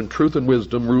Age, when truth and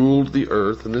wisdom ruled the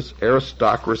earth, and this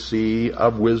aristocracy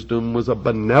of wisdom was a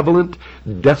benevolent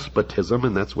despotism,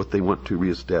 and that's what they want to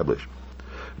reestablish.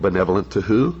 Benevolent to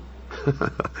who?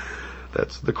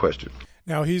 That's the question.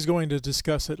 Now, he's going to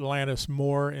discuss Atlantis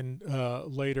more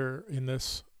later in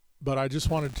this, but I just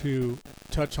wanted to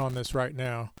touch on this right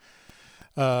now.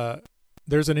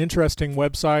 There's an interesting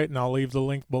website, and I'll leave the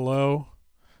link below,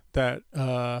 that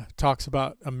talks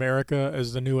about America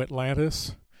as the new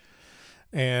Atlantis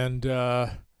and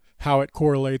how it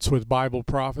correlates with Bible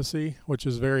prophecy, which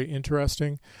is very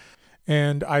interesting.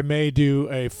 and I may do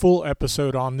a full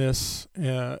episode on this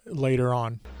later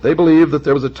on. They believed that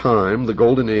there was a time, the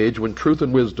Golden Age, when truth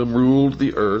and wisdom ruled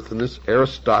the earth, and this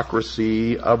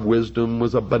aristocracy of wisdom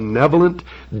was a benevolent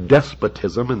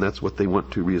despotism, and that's what they want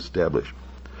to reestablish.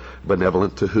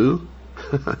 Benevolent to who?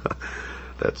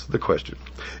 That's the question.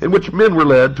 In which men were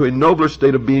led to a nobler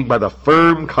state of being by the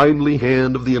firm, kindly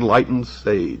hand of the enlightened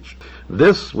sage.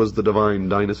 This was the divine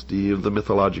dynasty of the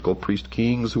mythological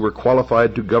priest-kings who were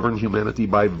qualified to govern humanity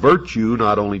by virtue,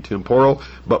 not only temporal,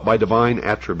 but by divine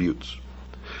attributes.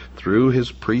 Through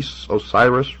his priests,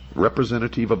 Osiris,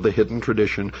 representative of the hidden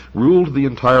tradition, ruled the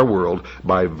entire world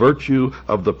by virtue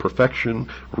of the perfection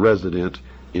resident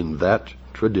in that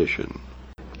tradition.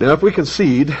 Now, if we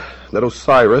concede that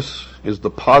Osiris is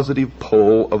the positive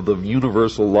pole of the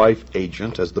universal life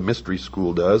agent, as the mystery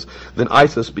school does, then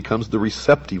Isis becomes the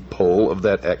receptive pole of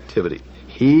that activity.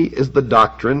 He is the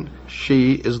doctrine,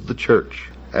 she is the church.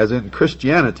 As in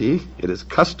Christianity, it is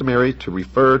customary to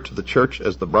refer to the church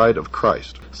as the bride of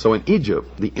Christ. So in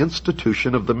Egypt, the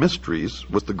institution of the mysteries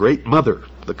was the great mother,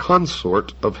 the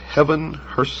consort of heaven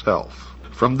herself.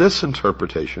 From this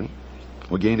interpretation,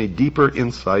 we gain a deeper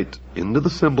insight into the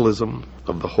symbolism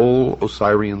of the whole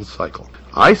Osirian cycle.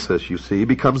 Isis, you see,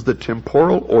 becomes the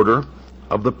temporal order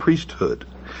of the priesthood,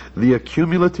 the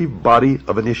accumulative body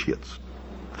of initiates.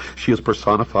 She is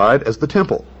personified as the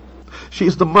temple. She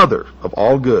is the mother of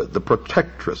all good, the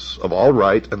protectress of all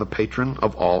right, and the patron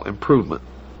of all improvement.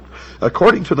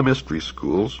 According to the mystery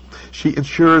schools, she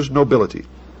ensures nobility,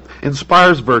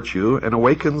 inspires virtue, and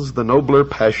awakens the nobler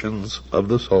passions of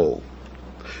the soul.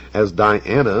 As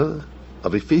Diana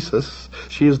of Ephesus,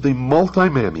 she is the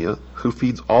multimamia who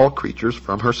feeds all creatures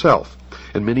from herself.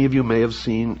 And many of you may have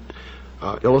seen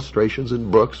illustrations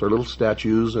in books or little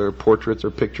statues or portraits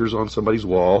or pictures on somebody's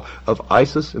wall of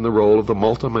Isis in the role of the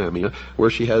multimamia, where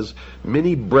she has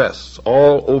many breasts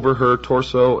all over her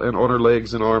torso and on her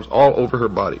legs and arms, all over her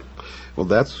body. Well,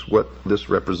 that's what this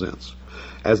represents.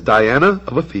 As Diana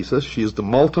of Ephesus, she is the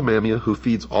multimamia who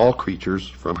feeds all creatures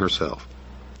from herself.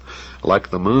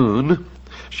 Like the moon,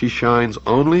 she shines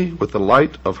only with the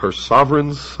light of her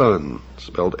sovereign sun,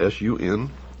 spelled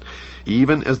S-U-N,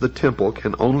 even as the temple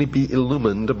can only be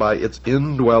illumined by its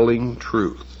indwelling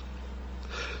truth.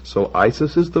 So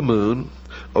Isis is the moon,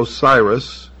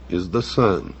 Osiris is the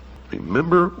sun.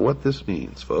 Remember what this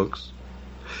means, folks.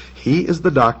 He is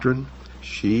the doctrine,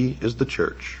 she is the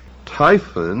church.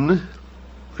 Typhon,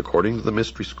 according to the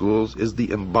mystery schools, is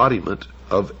the embodiment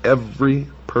of every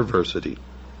perversity.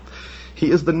 He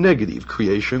is the negative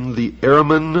creation, the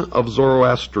Ahriman of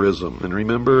Zoroastrianism. And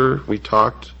remember, we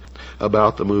talked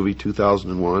about the movie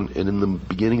 2001, and in the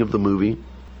beginning of the movie,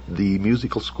 the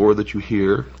musical score that you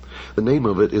hear, the name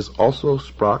of it is Also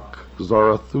Sprach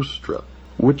Zarathustra,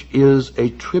 which is a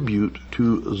tribute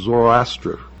to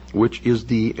Zoroaster, which is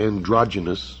the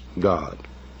androgynous god.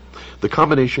 The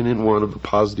combination in one of the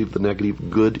positive, the negative,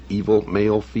 good, evil,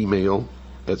 male, female,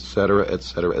 etc.,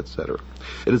 etc., etc.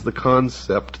 It is the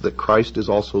concept that Christ is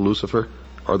also Lucifer,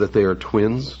 or that they are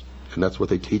twins, and that's what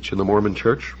they teach in the Mormon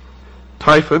Church.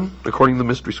 Typhon, according to the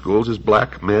mystery schools, is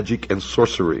black magic and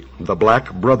sorcery, the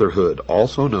Black Brotherhood,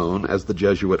 also known as the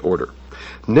Jesuit order.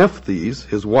 Nephthys,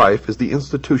 his wife, is the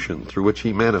institution through which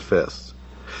he manifests.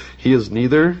 He is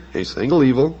neither a single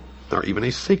evil, nor even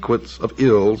a sequence of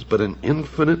ills, but an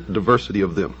infinite diversity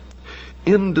of them,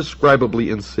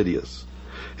 indescribably insidious,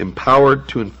 empowered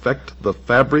to infect the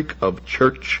fabric of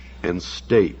church and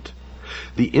state.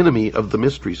 The enemy of the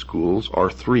mystery schools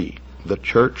are three: the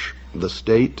church, the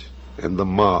state, and the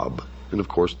mob. And of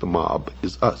course the mob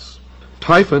is us.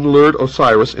 Typhon lured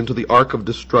Osiris into the ark of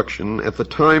destruction at the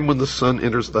time when the sun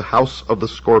enters the house of the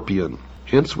scorpion.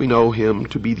 Hence we know him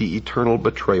to be the eternal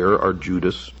betrayer, or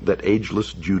Judas, that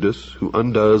ageless Judas who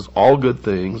undoes all good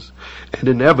things and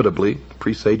inevitably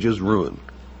presages ruin.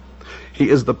 He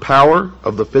is the power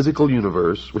of the physical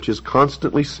universe, which is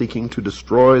constantly seeking to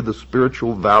destroy the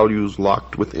spiritual values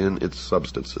locked within its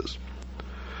substances.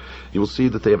 You will see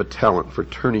that they have a talent for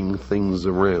turning things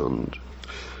around.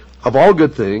 Of all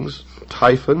good things,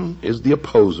 Typhon is the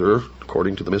opposer,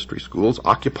 according to the mystery schools,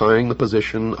 occupying the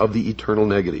position of the eternal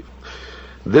negative.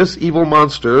 This evil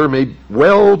monster may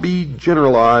well be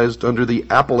generalized under the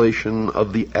appellation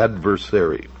of the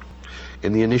adversary.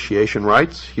 In the initiation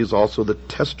rites, he is also the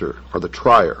tester, or the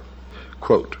trier.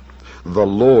 Quote, the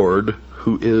Lord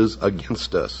who is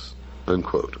against us,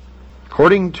 unquote.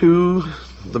 According to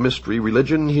the mystery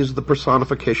religion, he is the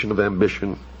personification of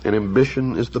ambition, and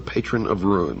ambition is the patron of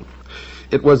ruin.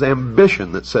 It was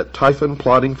ambition that set Typhon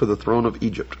plotting for the throne of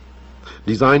Egypt,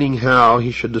 designing how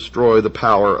he should destroy the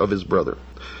power of his brother.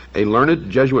 A learned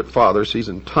Jesuit father sees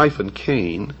in Typhon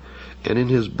Cain and in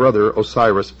his brother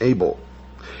Osiris Abel.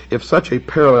 If such a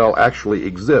parallel actually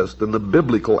exists, then the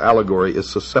biblical allegory is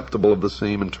susceptible of the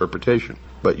same interpretation.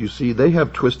 But you see, they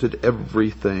have twisted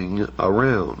everything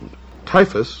around.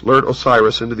 Typhus lured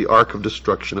Osiris into the ark of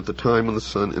destruction at the time when the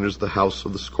sun enters the house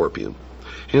of the scorpion.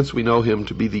 Hence we know him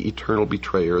to be the eternal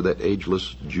betrayer, that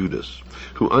ageless Judas,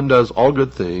 who undoes all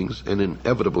good things and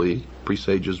inevitably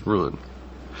presages ruin.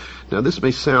 Now this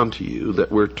may sound to you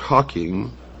that we're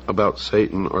talking about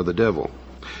Satan or the devil.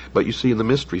 But you see, in the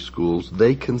mystery schools,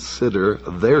 they consider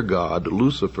their God,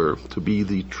 Lucifer, to be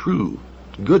the true,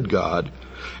 good God,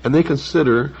 and they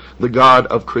consider the God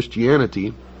of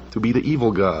Christianity to be the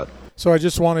evil God. So I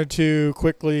just wanted to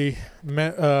quickly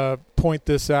point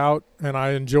this out, and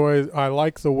I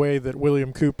like the way that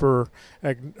William Cooper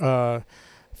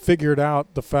figured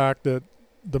out the fact that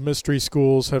the mystery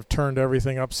schools have turned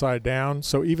everything upside down.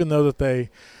 So even though that they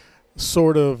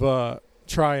sort of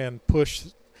try and push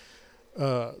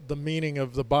the meaning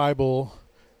of the Bible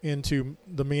into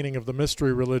the meaning of the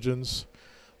mystery religions,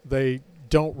 they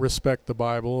don't respect the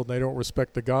Bible, and they don't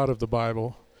respect the God of the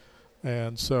Bible.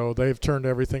 And so they've turned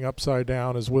everything upside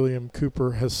down, as William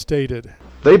Cooper has stated.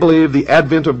 They believe the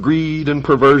advent of greed and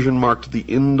perversion marked the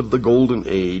end of the Golden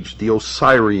Age, the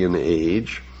Osirian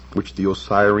Age, which the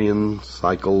Osirian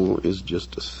cycle is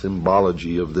just a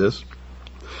symbology of this.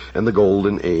 And the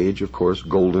Golden Age, of course,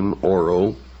 golden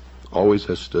oro, always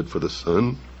has stood for the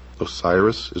sun.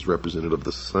 Osiris is representative of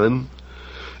the sun.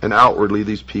 And outwardly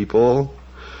these people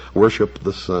worship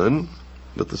the sun,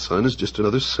 but the sun is just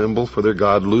another symbol for their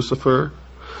god Lucifer,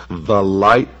 the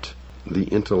light, the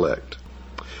intellect.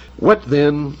 What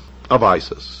then of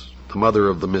Isis, the mother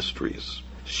of the mysteries?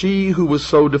 She who was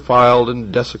so defiled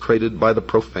and desecrated by the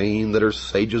profane that her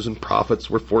sages and prophets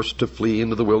were forced to flee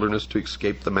into the wilderness to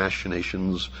escape the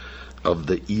machinations of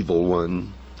the evil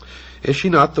one. Is she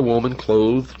not the woman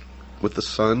clothed with the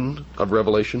son of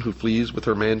Revelation who flees with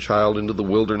her man-child into the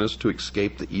wilderness to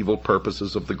escape the evil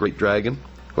purposes of the great dragon?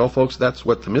 Well, folks, that's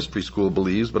what the mystery school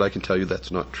believes, but I can tell you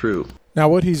that's not true. Now,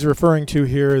 what he's referring to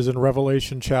here is in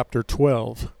Revelation chapter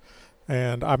 12,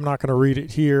 and I'm not going to read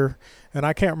it here. And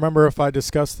I can't remember if I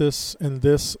discussed this in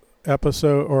this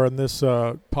episode or in this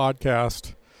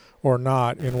podcast or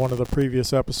not in one of the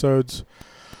previous episodes.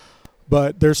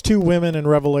 But there's two women in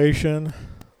Revelation.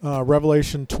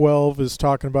 Revelation 12 is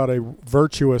talking about a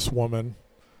virtuous woman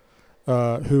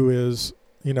who is,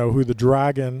 who the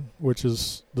dragon, which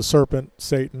is the serpent,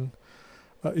 Satan,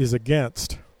 is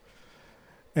against.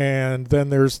 And then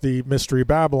there's the Mystery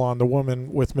Babylon, the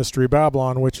woman with Mystery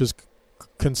Babylon, which is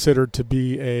considered to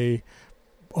be a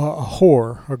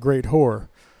whore, a great whore,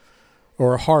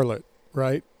 or a harlot,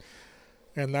 right?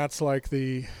 And that's like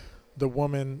the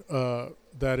woman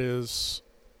that is,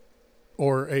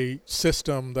 or a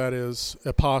system that is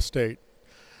apostate.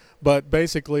 But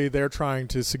basically they're trying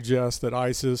to suggest that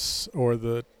Isis, or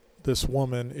this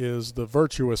woman, is the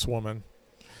virtuous woman.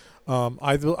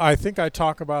 I think I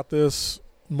talk about this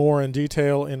more in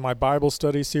detail in my Bible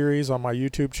study series on my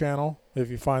YouTube channel, if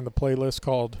you find the playlist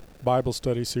called Bible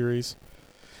Study Series.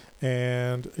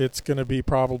 And it's going to be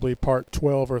probably part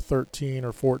 12 or 13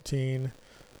 or 14.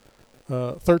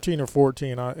 13 or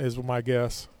 14 is my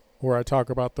guess, where I talk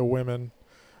about the women,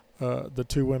 the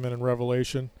two women in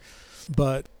Revelation.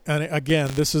 But, and again,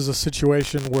 this is a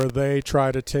situation where they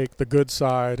try to take the good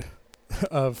side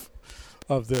of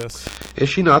this. Is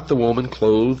she not the woman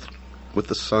clothed with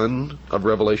the son of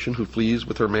Revelation who flees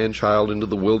with her man-child into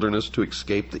the wilderness to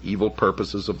escape the evil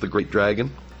purposes of the great dragon?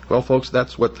 Well, folks,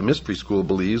 that's what the mystery school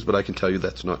believes, but I can tell you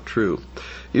that's not true.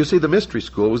 You see, the mystery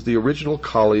school was the original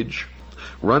college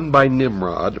run by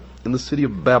Nimrod in the city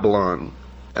of Babylon.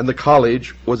 And the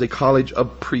college was a college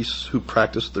of priests who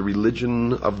practiced the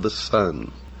religion of the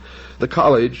sun. The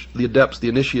college, the adepts, the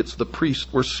initiates, the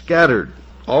priests were scattered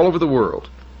all over the world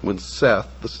when Seth,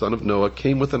 the son of Noah,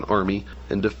 came with an army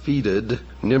and defeated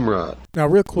Nimrod. Now,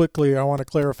 real quickly, I want to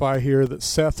clarify here that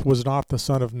Seth was not the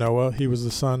son of Noah. He was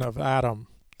the son of Adam.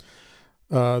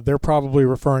 They're probably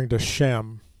referring to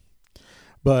Shem.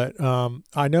 But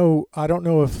I don't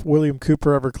know if William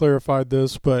Cooper ever clarified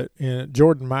this, but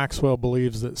Jordan Maxwell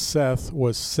believes that Seth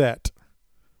was Set,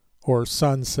 or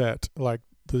sunset, like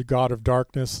the god of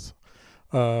darkness,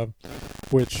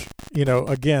 which,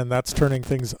 again, that's turning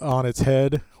things on its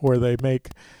head, where they make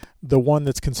the one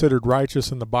that's considered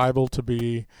righteous in the Bible to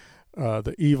be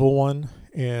the evil one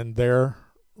in their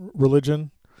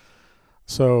religion.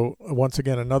 So, once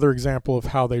again, another example of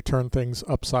how they turn things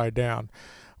upside down.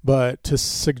 But to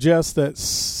suggest that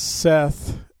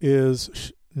Seth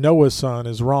is Noah's son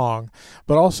is wrong.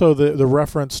 But also the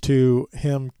reference to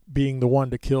him being the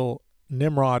one to kill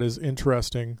Nimrod is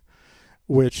interesting,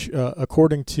 which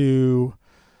according to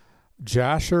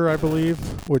Jasher, I believe,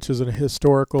 which is a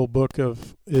historical book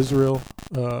of Israel,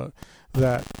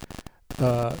 that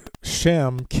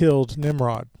Shem killed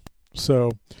Nimrod.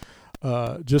 So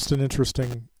just an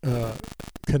interesting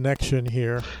connection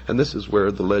here. And this is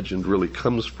where the legend really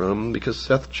comes from, because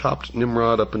Seth chopped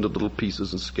Nimrod up into little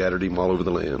pieces and scattered him all over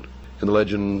the land. In the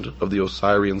legend of the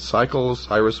Osirian cycle,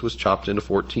 Cyrus was chopped into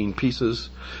 14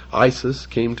 pieces. Isis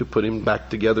came to put him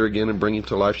back together again and bring him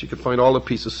to life. She could find all the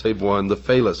pieces save one, the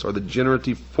phallus, or the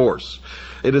generative force.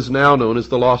 It is now known as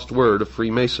the lost word of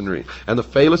Freemasonry. And the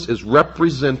phallus is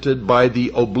represented by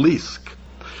the obelisk,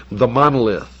 the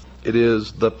monolith. It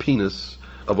is the penis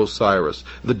of Osiris,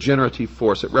 the generative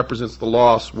force. It represents the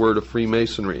lost word of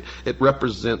Freemasonry. It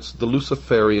represents the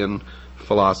Luciferian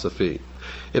philosophy.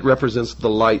 It represents the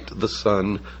light, the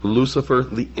sun, Lucifer,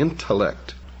 the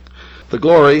intellect. The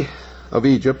glory of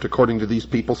Egypt, according to these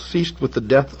people, ceased with the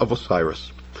death of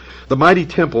Osiris. The mighty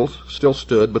temples still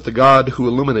stood, but the God who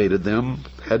illuminated them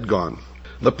had gone.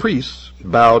 The priests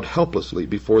bowed helplessly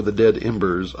before the dead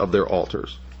embers of their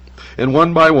altars. And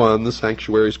one by one the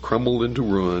sanctuaries crumbled into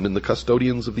ruin, and the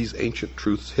custodians of these ancient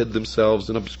truths hid themselves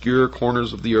in obscure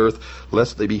corners of the earth,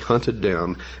 lest they be hunted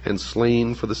down and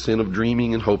slain for the sin of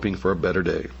dreaming and hoping for a better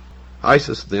day.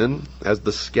 Isis then, as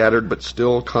the scattered but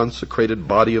still consecrated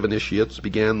body of initiates,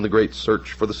 began the great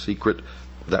search for the secret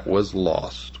that was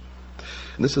lost.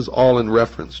 And this is all in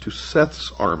reference to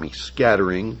Seth's army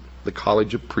scattering the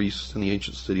college of priests in the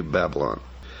ancient city of Babylon.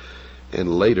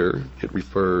 And later it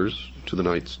refers to the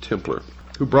Knights Templar,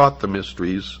 who brought the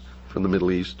mysteries from the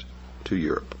Middle East to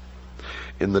Europe.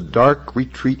 In the dark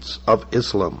retreats of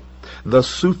Islam, the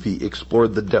Sufi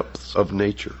explored the depths of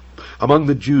nature. Among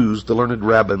the Jews, the learned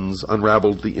rabbins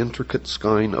unraveled the intricate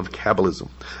skein of Kabbalism.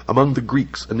 Among the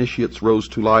Greeks, initiates rose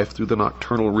to life through the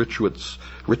nocturnal rituals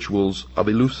of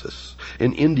Eleusis.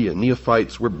 In India,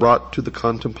 neophytes were brought to the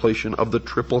contemplation of the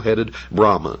triple-headed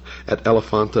Brahma at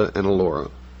Elephanta and Ellora.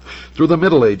 Through the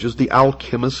Middle Ages, the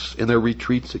alchemists in their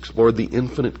retreats explored the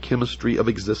infinite chemistry of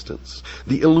existence.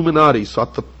 The Illuminati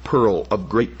sought the pearl of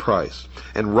great price,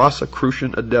 and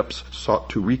Rosicrucian adepts sought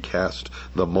to recast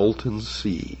the molten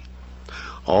sea.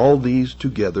 All these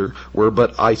together were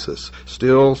but Isis,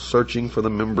 still searching for the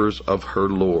members of her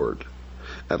Lord.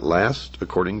 At last,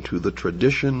 according to the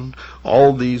tradition,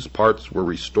 all these parts were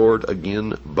restored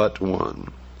again but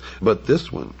one. But this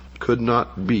one could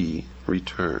not be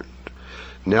returned.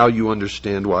 Now you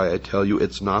understand why I tell you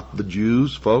it's not the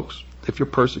Jews, folks. If you're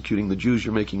persecuting the Jews,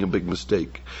 you're making a big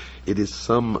mistake. It is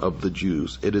some of the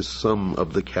Jews. It is some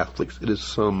of the Catholics. It is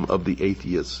some of the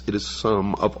atheists. It is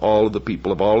some of all of the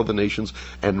people of all of the nations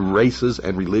and races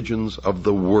and religions of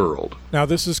the world. Now,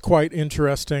 this is quite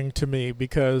interesting to me,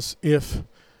 because if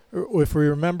we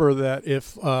remember that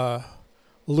if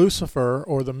Lucifer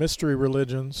or the mystery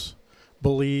religions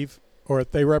believe, or if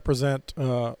they represent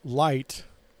light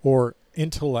or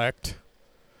intellect,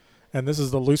 and this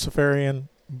is the Luciferian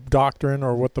doctrine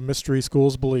or what the mystery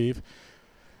schools believe,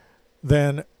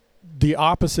 then the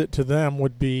opposite to them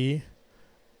would be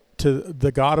to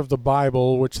the God of the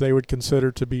Bible, which they would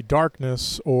consider to be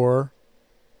darkness or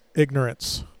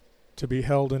ignorance, to be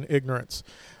held in ignorance.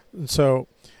 And so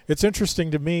it's interesting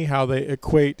to me how they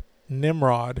equate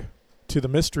Nimrod to the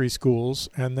mystery schools,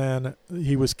 and then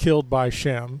he was killed by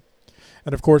Shem.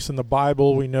 And of course, in the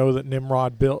Bible, we know that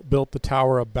Nimrod built the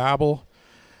Tower of Babel,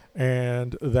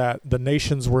 and that the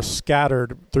nations were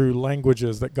scattered through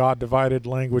languages, that God divided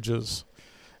languages,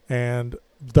 and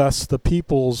thus the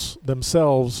peoples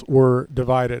themselves were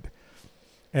divided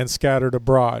and scattered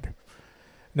abroad.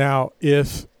 Now,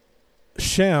 if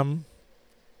Shem,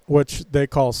 which they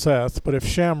call Seth, but if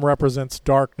Shem represents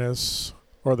darkness,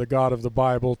 or the God of the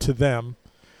Bible, to them,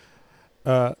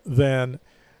 then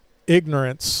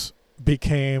ignorance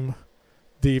became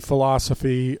the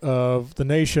philosophy of the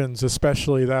nations,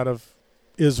 especially that of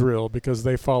Israel, because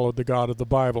they followed the God of the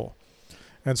Bible.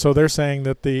 And so they're saying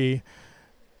that the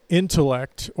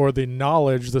intellect, or the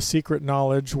knowledge, the secret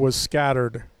knowledge, was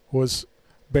scattered, was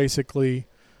basically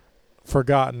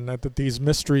forgotten, that these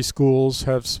mystery schools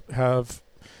have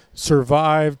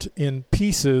survived in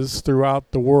pieces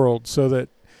throughout the world, so that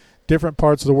different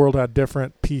parts of the world had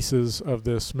different pieces of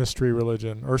this mystery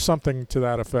religion, or something to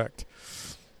that effect.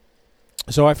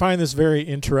 So I find this very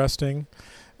interesting.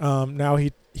 Now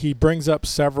he brings up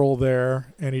several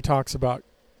there, and he talks about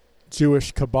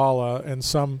Jewish Kabbalah, and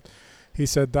some, he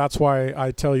said, that's why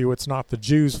I tell you it's not the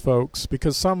Jews, folks,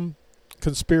 because some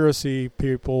conspiracy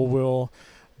people will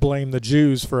blame the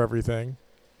Jews for everything.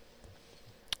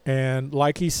 And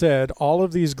like he said, all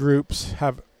of these groups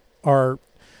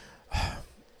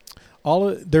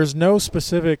there's no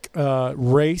specific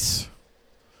race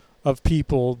of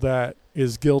people that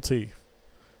is guilty,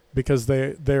 because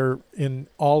they're in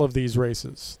all of these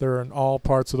races. They're in all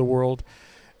parts of the world,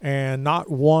 and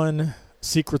not one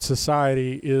secret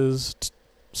society is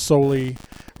solely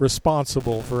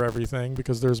responsible for everything,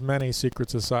 because there's many secret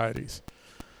societies.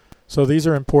 So these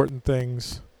are important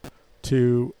things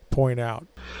to point out.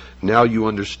 Now you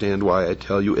understand why I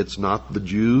tell you it's not the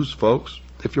Jews, folks.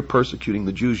 If you're persecuting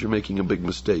the Jews, you're making a big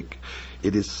mistake.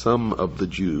 It is some of the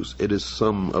Jews. It is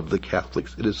some of the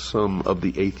Catholics. It is some of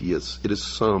the atheists. It is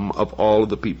some of all of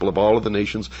the people of all of the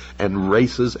nations and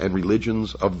races and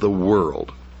religions of the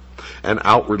world. And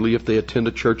outwardly, if they attend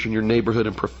a church in your neighborhood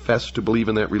and profess to believe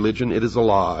in that religion, it is a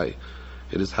lie.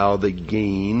 It is how they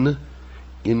gain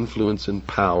influence and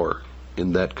power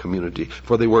in that community.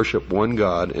 For they worship one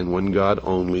God and one God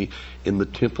only in the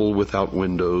temple without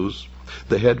windows,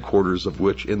 the headquarters of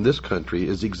which in this country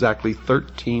is exactly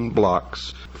 13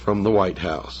 blocks from the White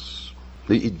House.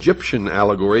 The Egyptian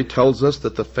allegory tells us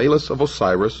that the phallus of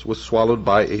Osiris was swallowed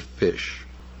by a fish.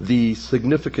 The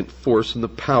significant force and the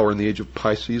power in the age of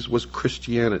Pisces was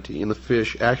Christianity, and the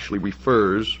fish actually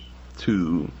refers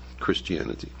to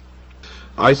Christianity.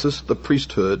 Isis, the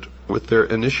priesthood, with their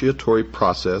initiatory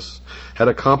process, had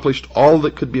accomplished all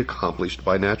that could be accomplished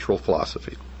by natural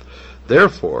philosophy.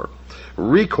 Therefore,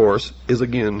 recourse is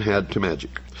again had to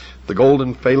magic. The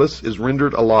golden phallus is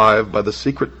rendered alive by the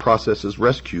secret processes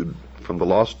rescued from the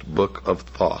lost book of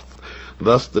Thoth.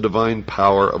 Thus the divine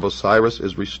power of Osiris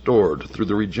is restored through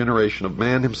the regeneration of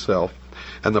man himself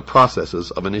and the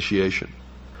processes of initiation.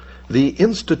 The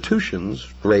institutions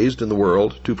raised in the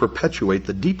world to perpetuate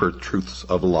the deeper truths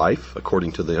of life,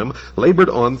 according to them, labored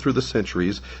on through the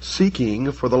centuries,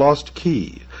 seeking for the lost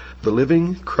key, the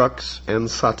living crux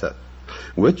ansata,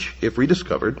 which, if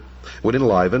rediscovered, would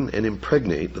enliven and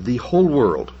impregnate the whole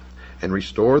world and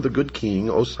restore the good king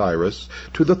Osiris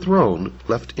to the throne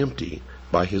left empty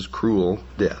by his cruel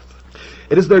death.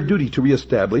 It is their duty to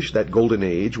reestablish that golden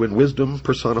age when wisdom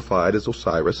personified as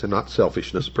Osiris and not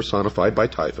selfishness personified by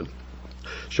Typhon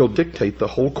shall dictate the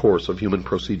whole course of human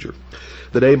procedure.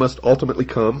 The day must ultimately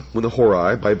come when the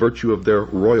Horai, by virtue of their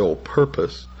royal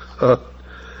purpose,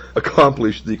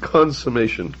 accomplish the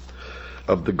consummation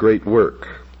of the great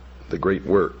work. The great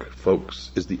work,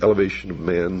 folks, is the elevation of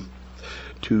man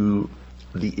to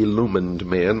the illumined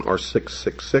man, or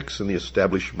 666, and the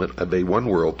establishment of a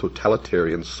one-world,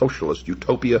 totalitarian, socialist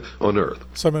utopia on earth.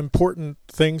 Some important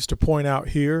things to point out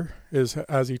here is,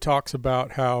 as he talks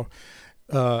about how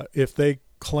if they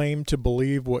claim to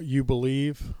believe what you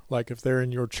believe, like if they're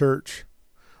in your church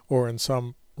or in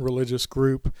some religious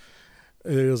group,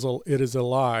 it is a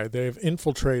lie. They've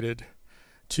infiltrated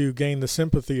to gain the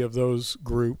sympathy of those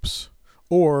groups,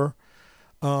 or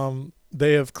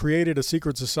they have created a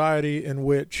secret society in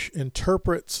which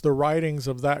interprets the writings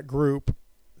of that group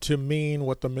to mean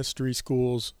what the mystery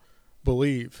schools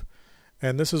believe.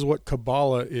 And this is what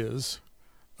Kabbalah is.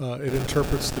 It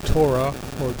interprets the Torah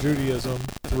or Judaism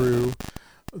through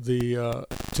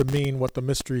to mean what the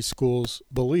mystery schools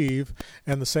believe.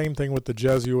 And the same thing with the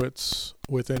Jesuits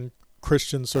within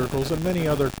Christian circles and many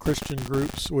other Christian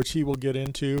groups, which he will get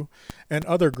into, and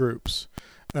other groups.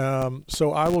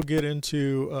 So I will get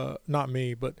into, not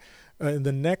me, but in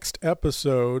the next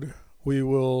episode, we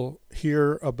will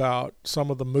hear about some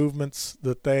of the movements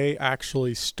that they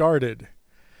actually started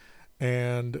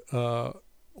and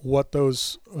what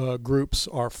those groups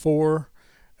are for,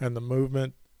 and the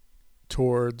movement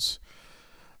towards,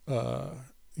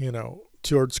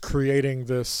 towards creating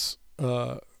this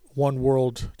one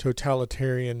world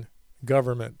totalitarian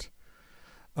government.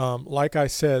 Like I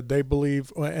said, they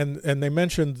believe, and they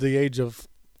mentioned the age of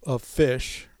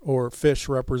fish, or fish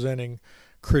representing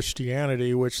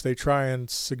Christianity, which they try and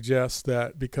suggest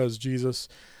that because Jesus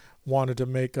wanted to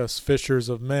make us fishers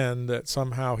of men, that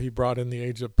somehow he brought in the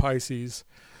age of Pisces.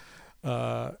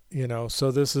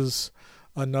 So this is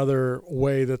another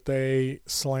way that they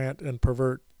slant and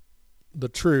pervert the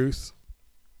truth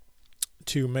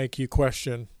to make you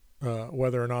question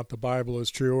whether or not the Bible is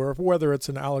true, or whether it's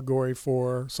an allegory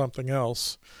for something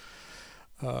else.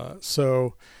 But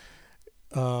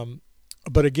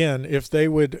again, if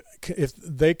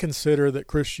they consider that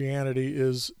Christianity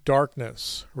is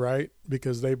darkness, right?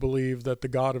 Because they believe that the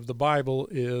God of the Bible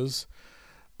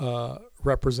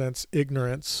represents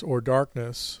ignorance or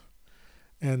darkness,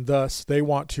 and thus they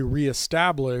want to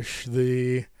reestablish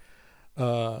the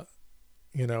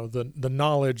the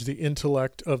knowledge, the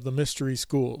intellect of the mystery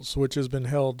schools, which has been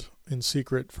held in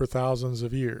secret for thousands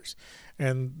of years.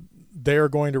 And they are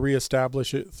going to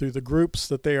reestablish it through the groups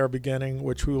that they are beginning,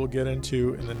 which we will get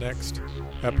into in the next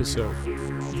episode.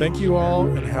 Thank you all,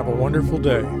 and have a wonderful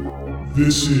day.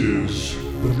 This is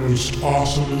the most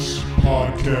awesomest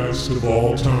podcast of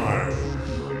all time.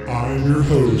 I'm your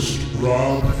host,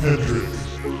 Rob Hendrick.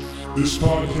 This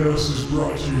podcast is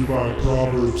brought to you by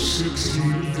Proverbs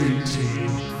 16:18.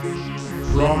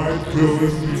 Pride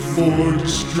goeth before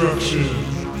destruction,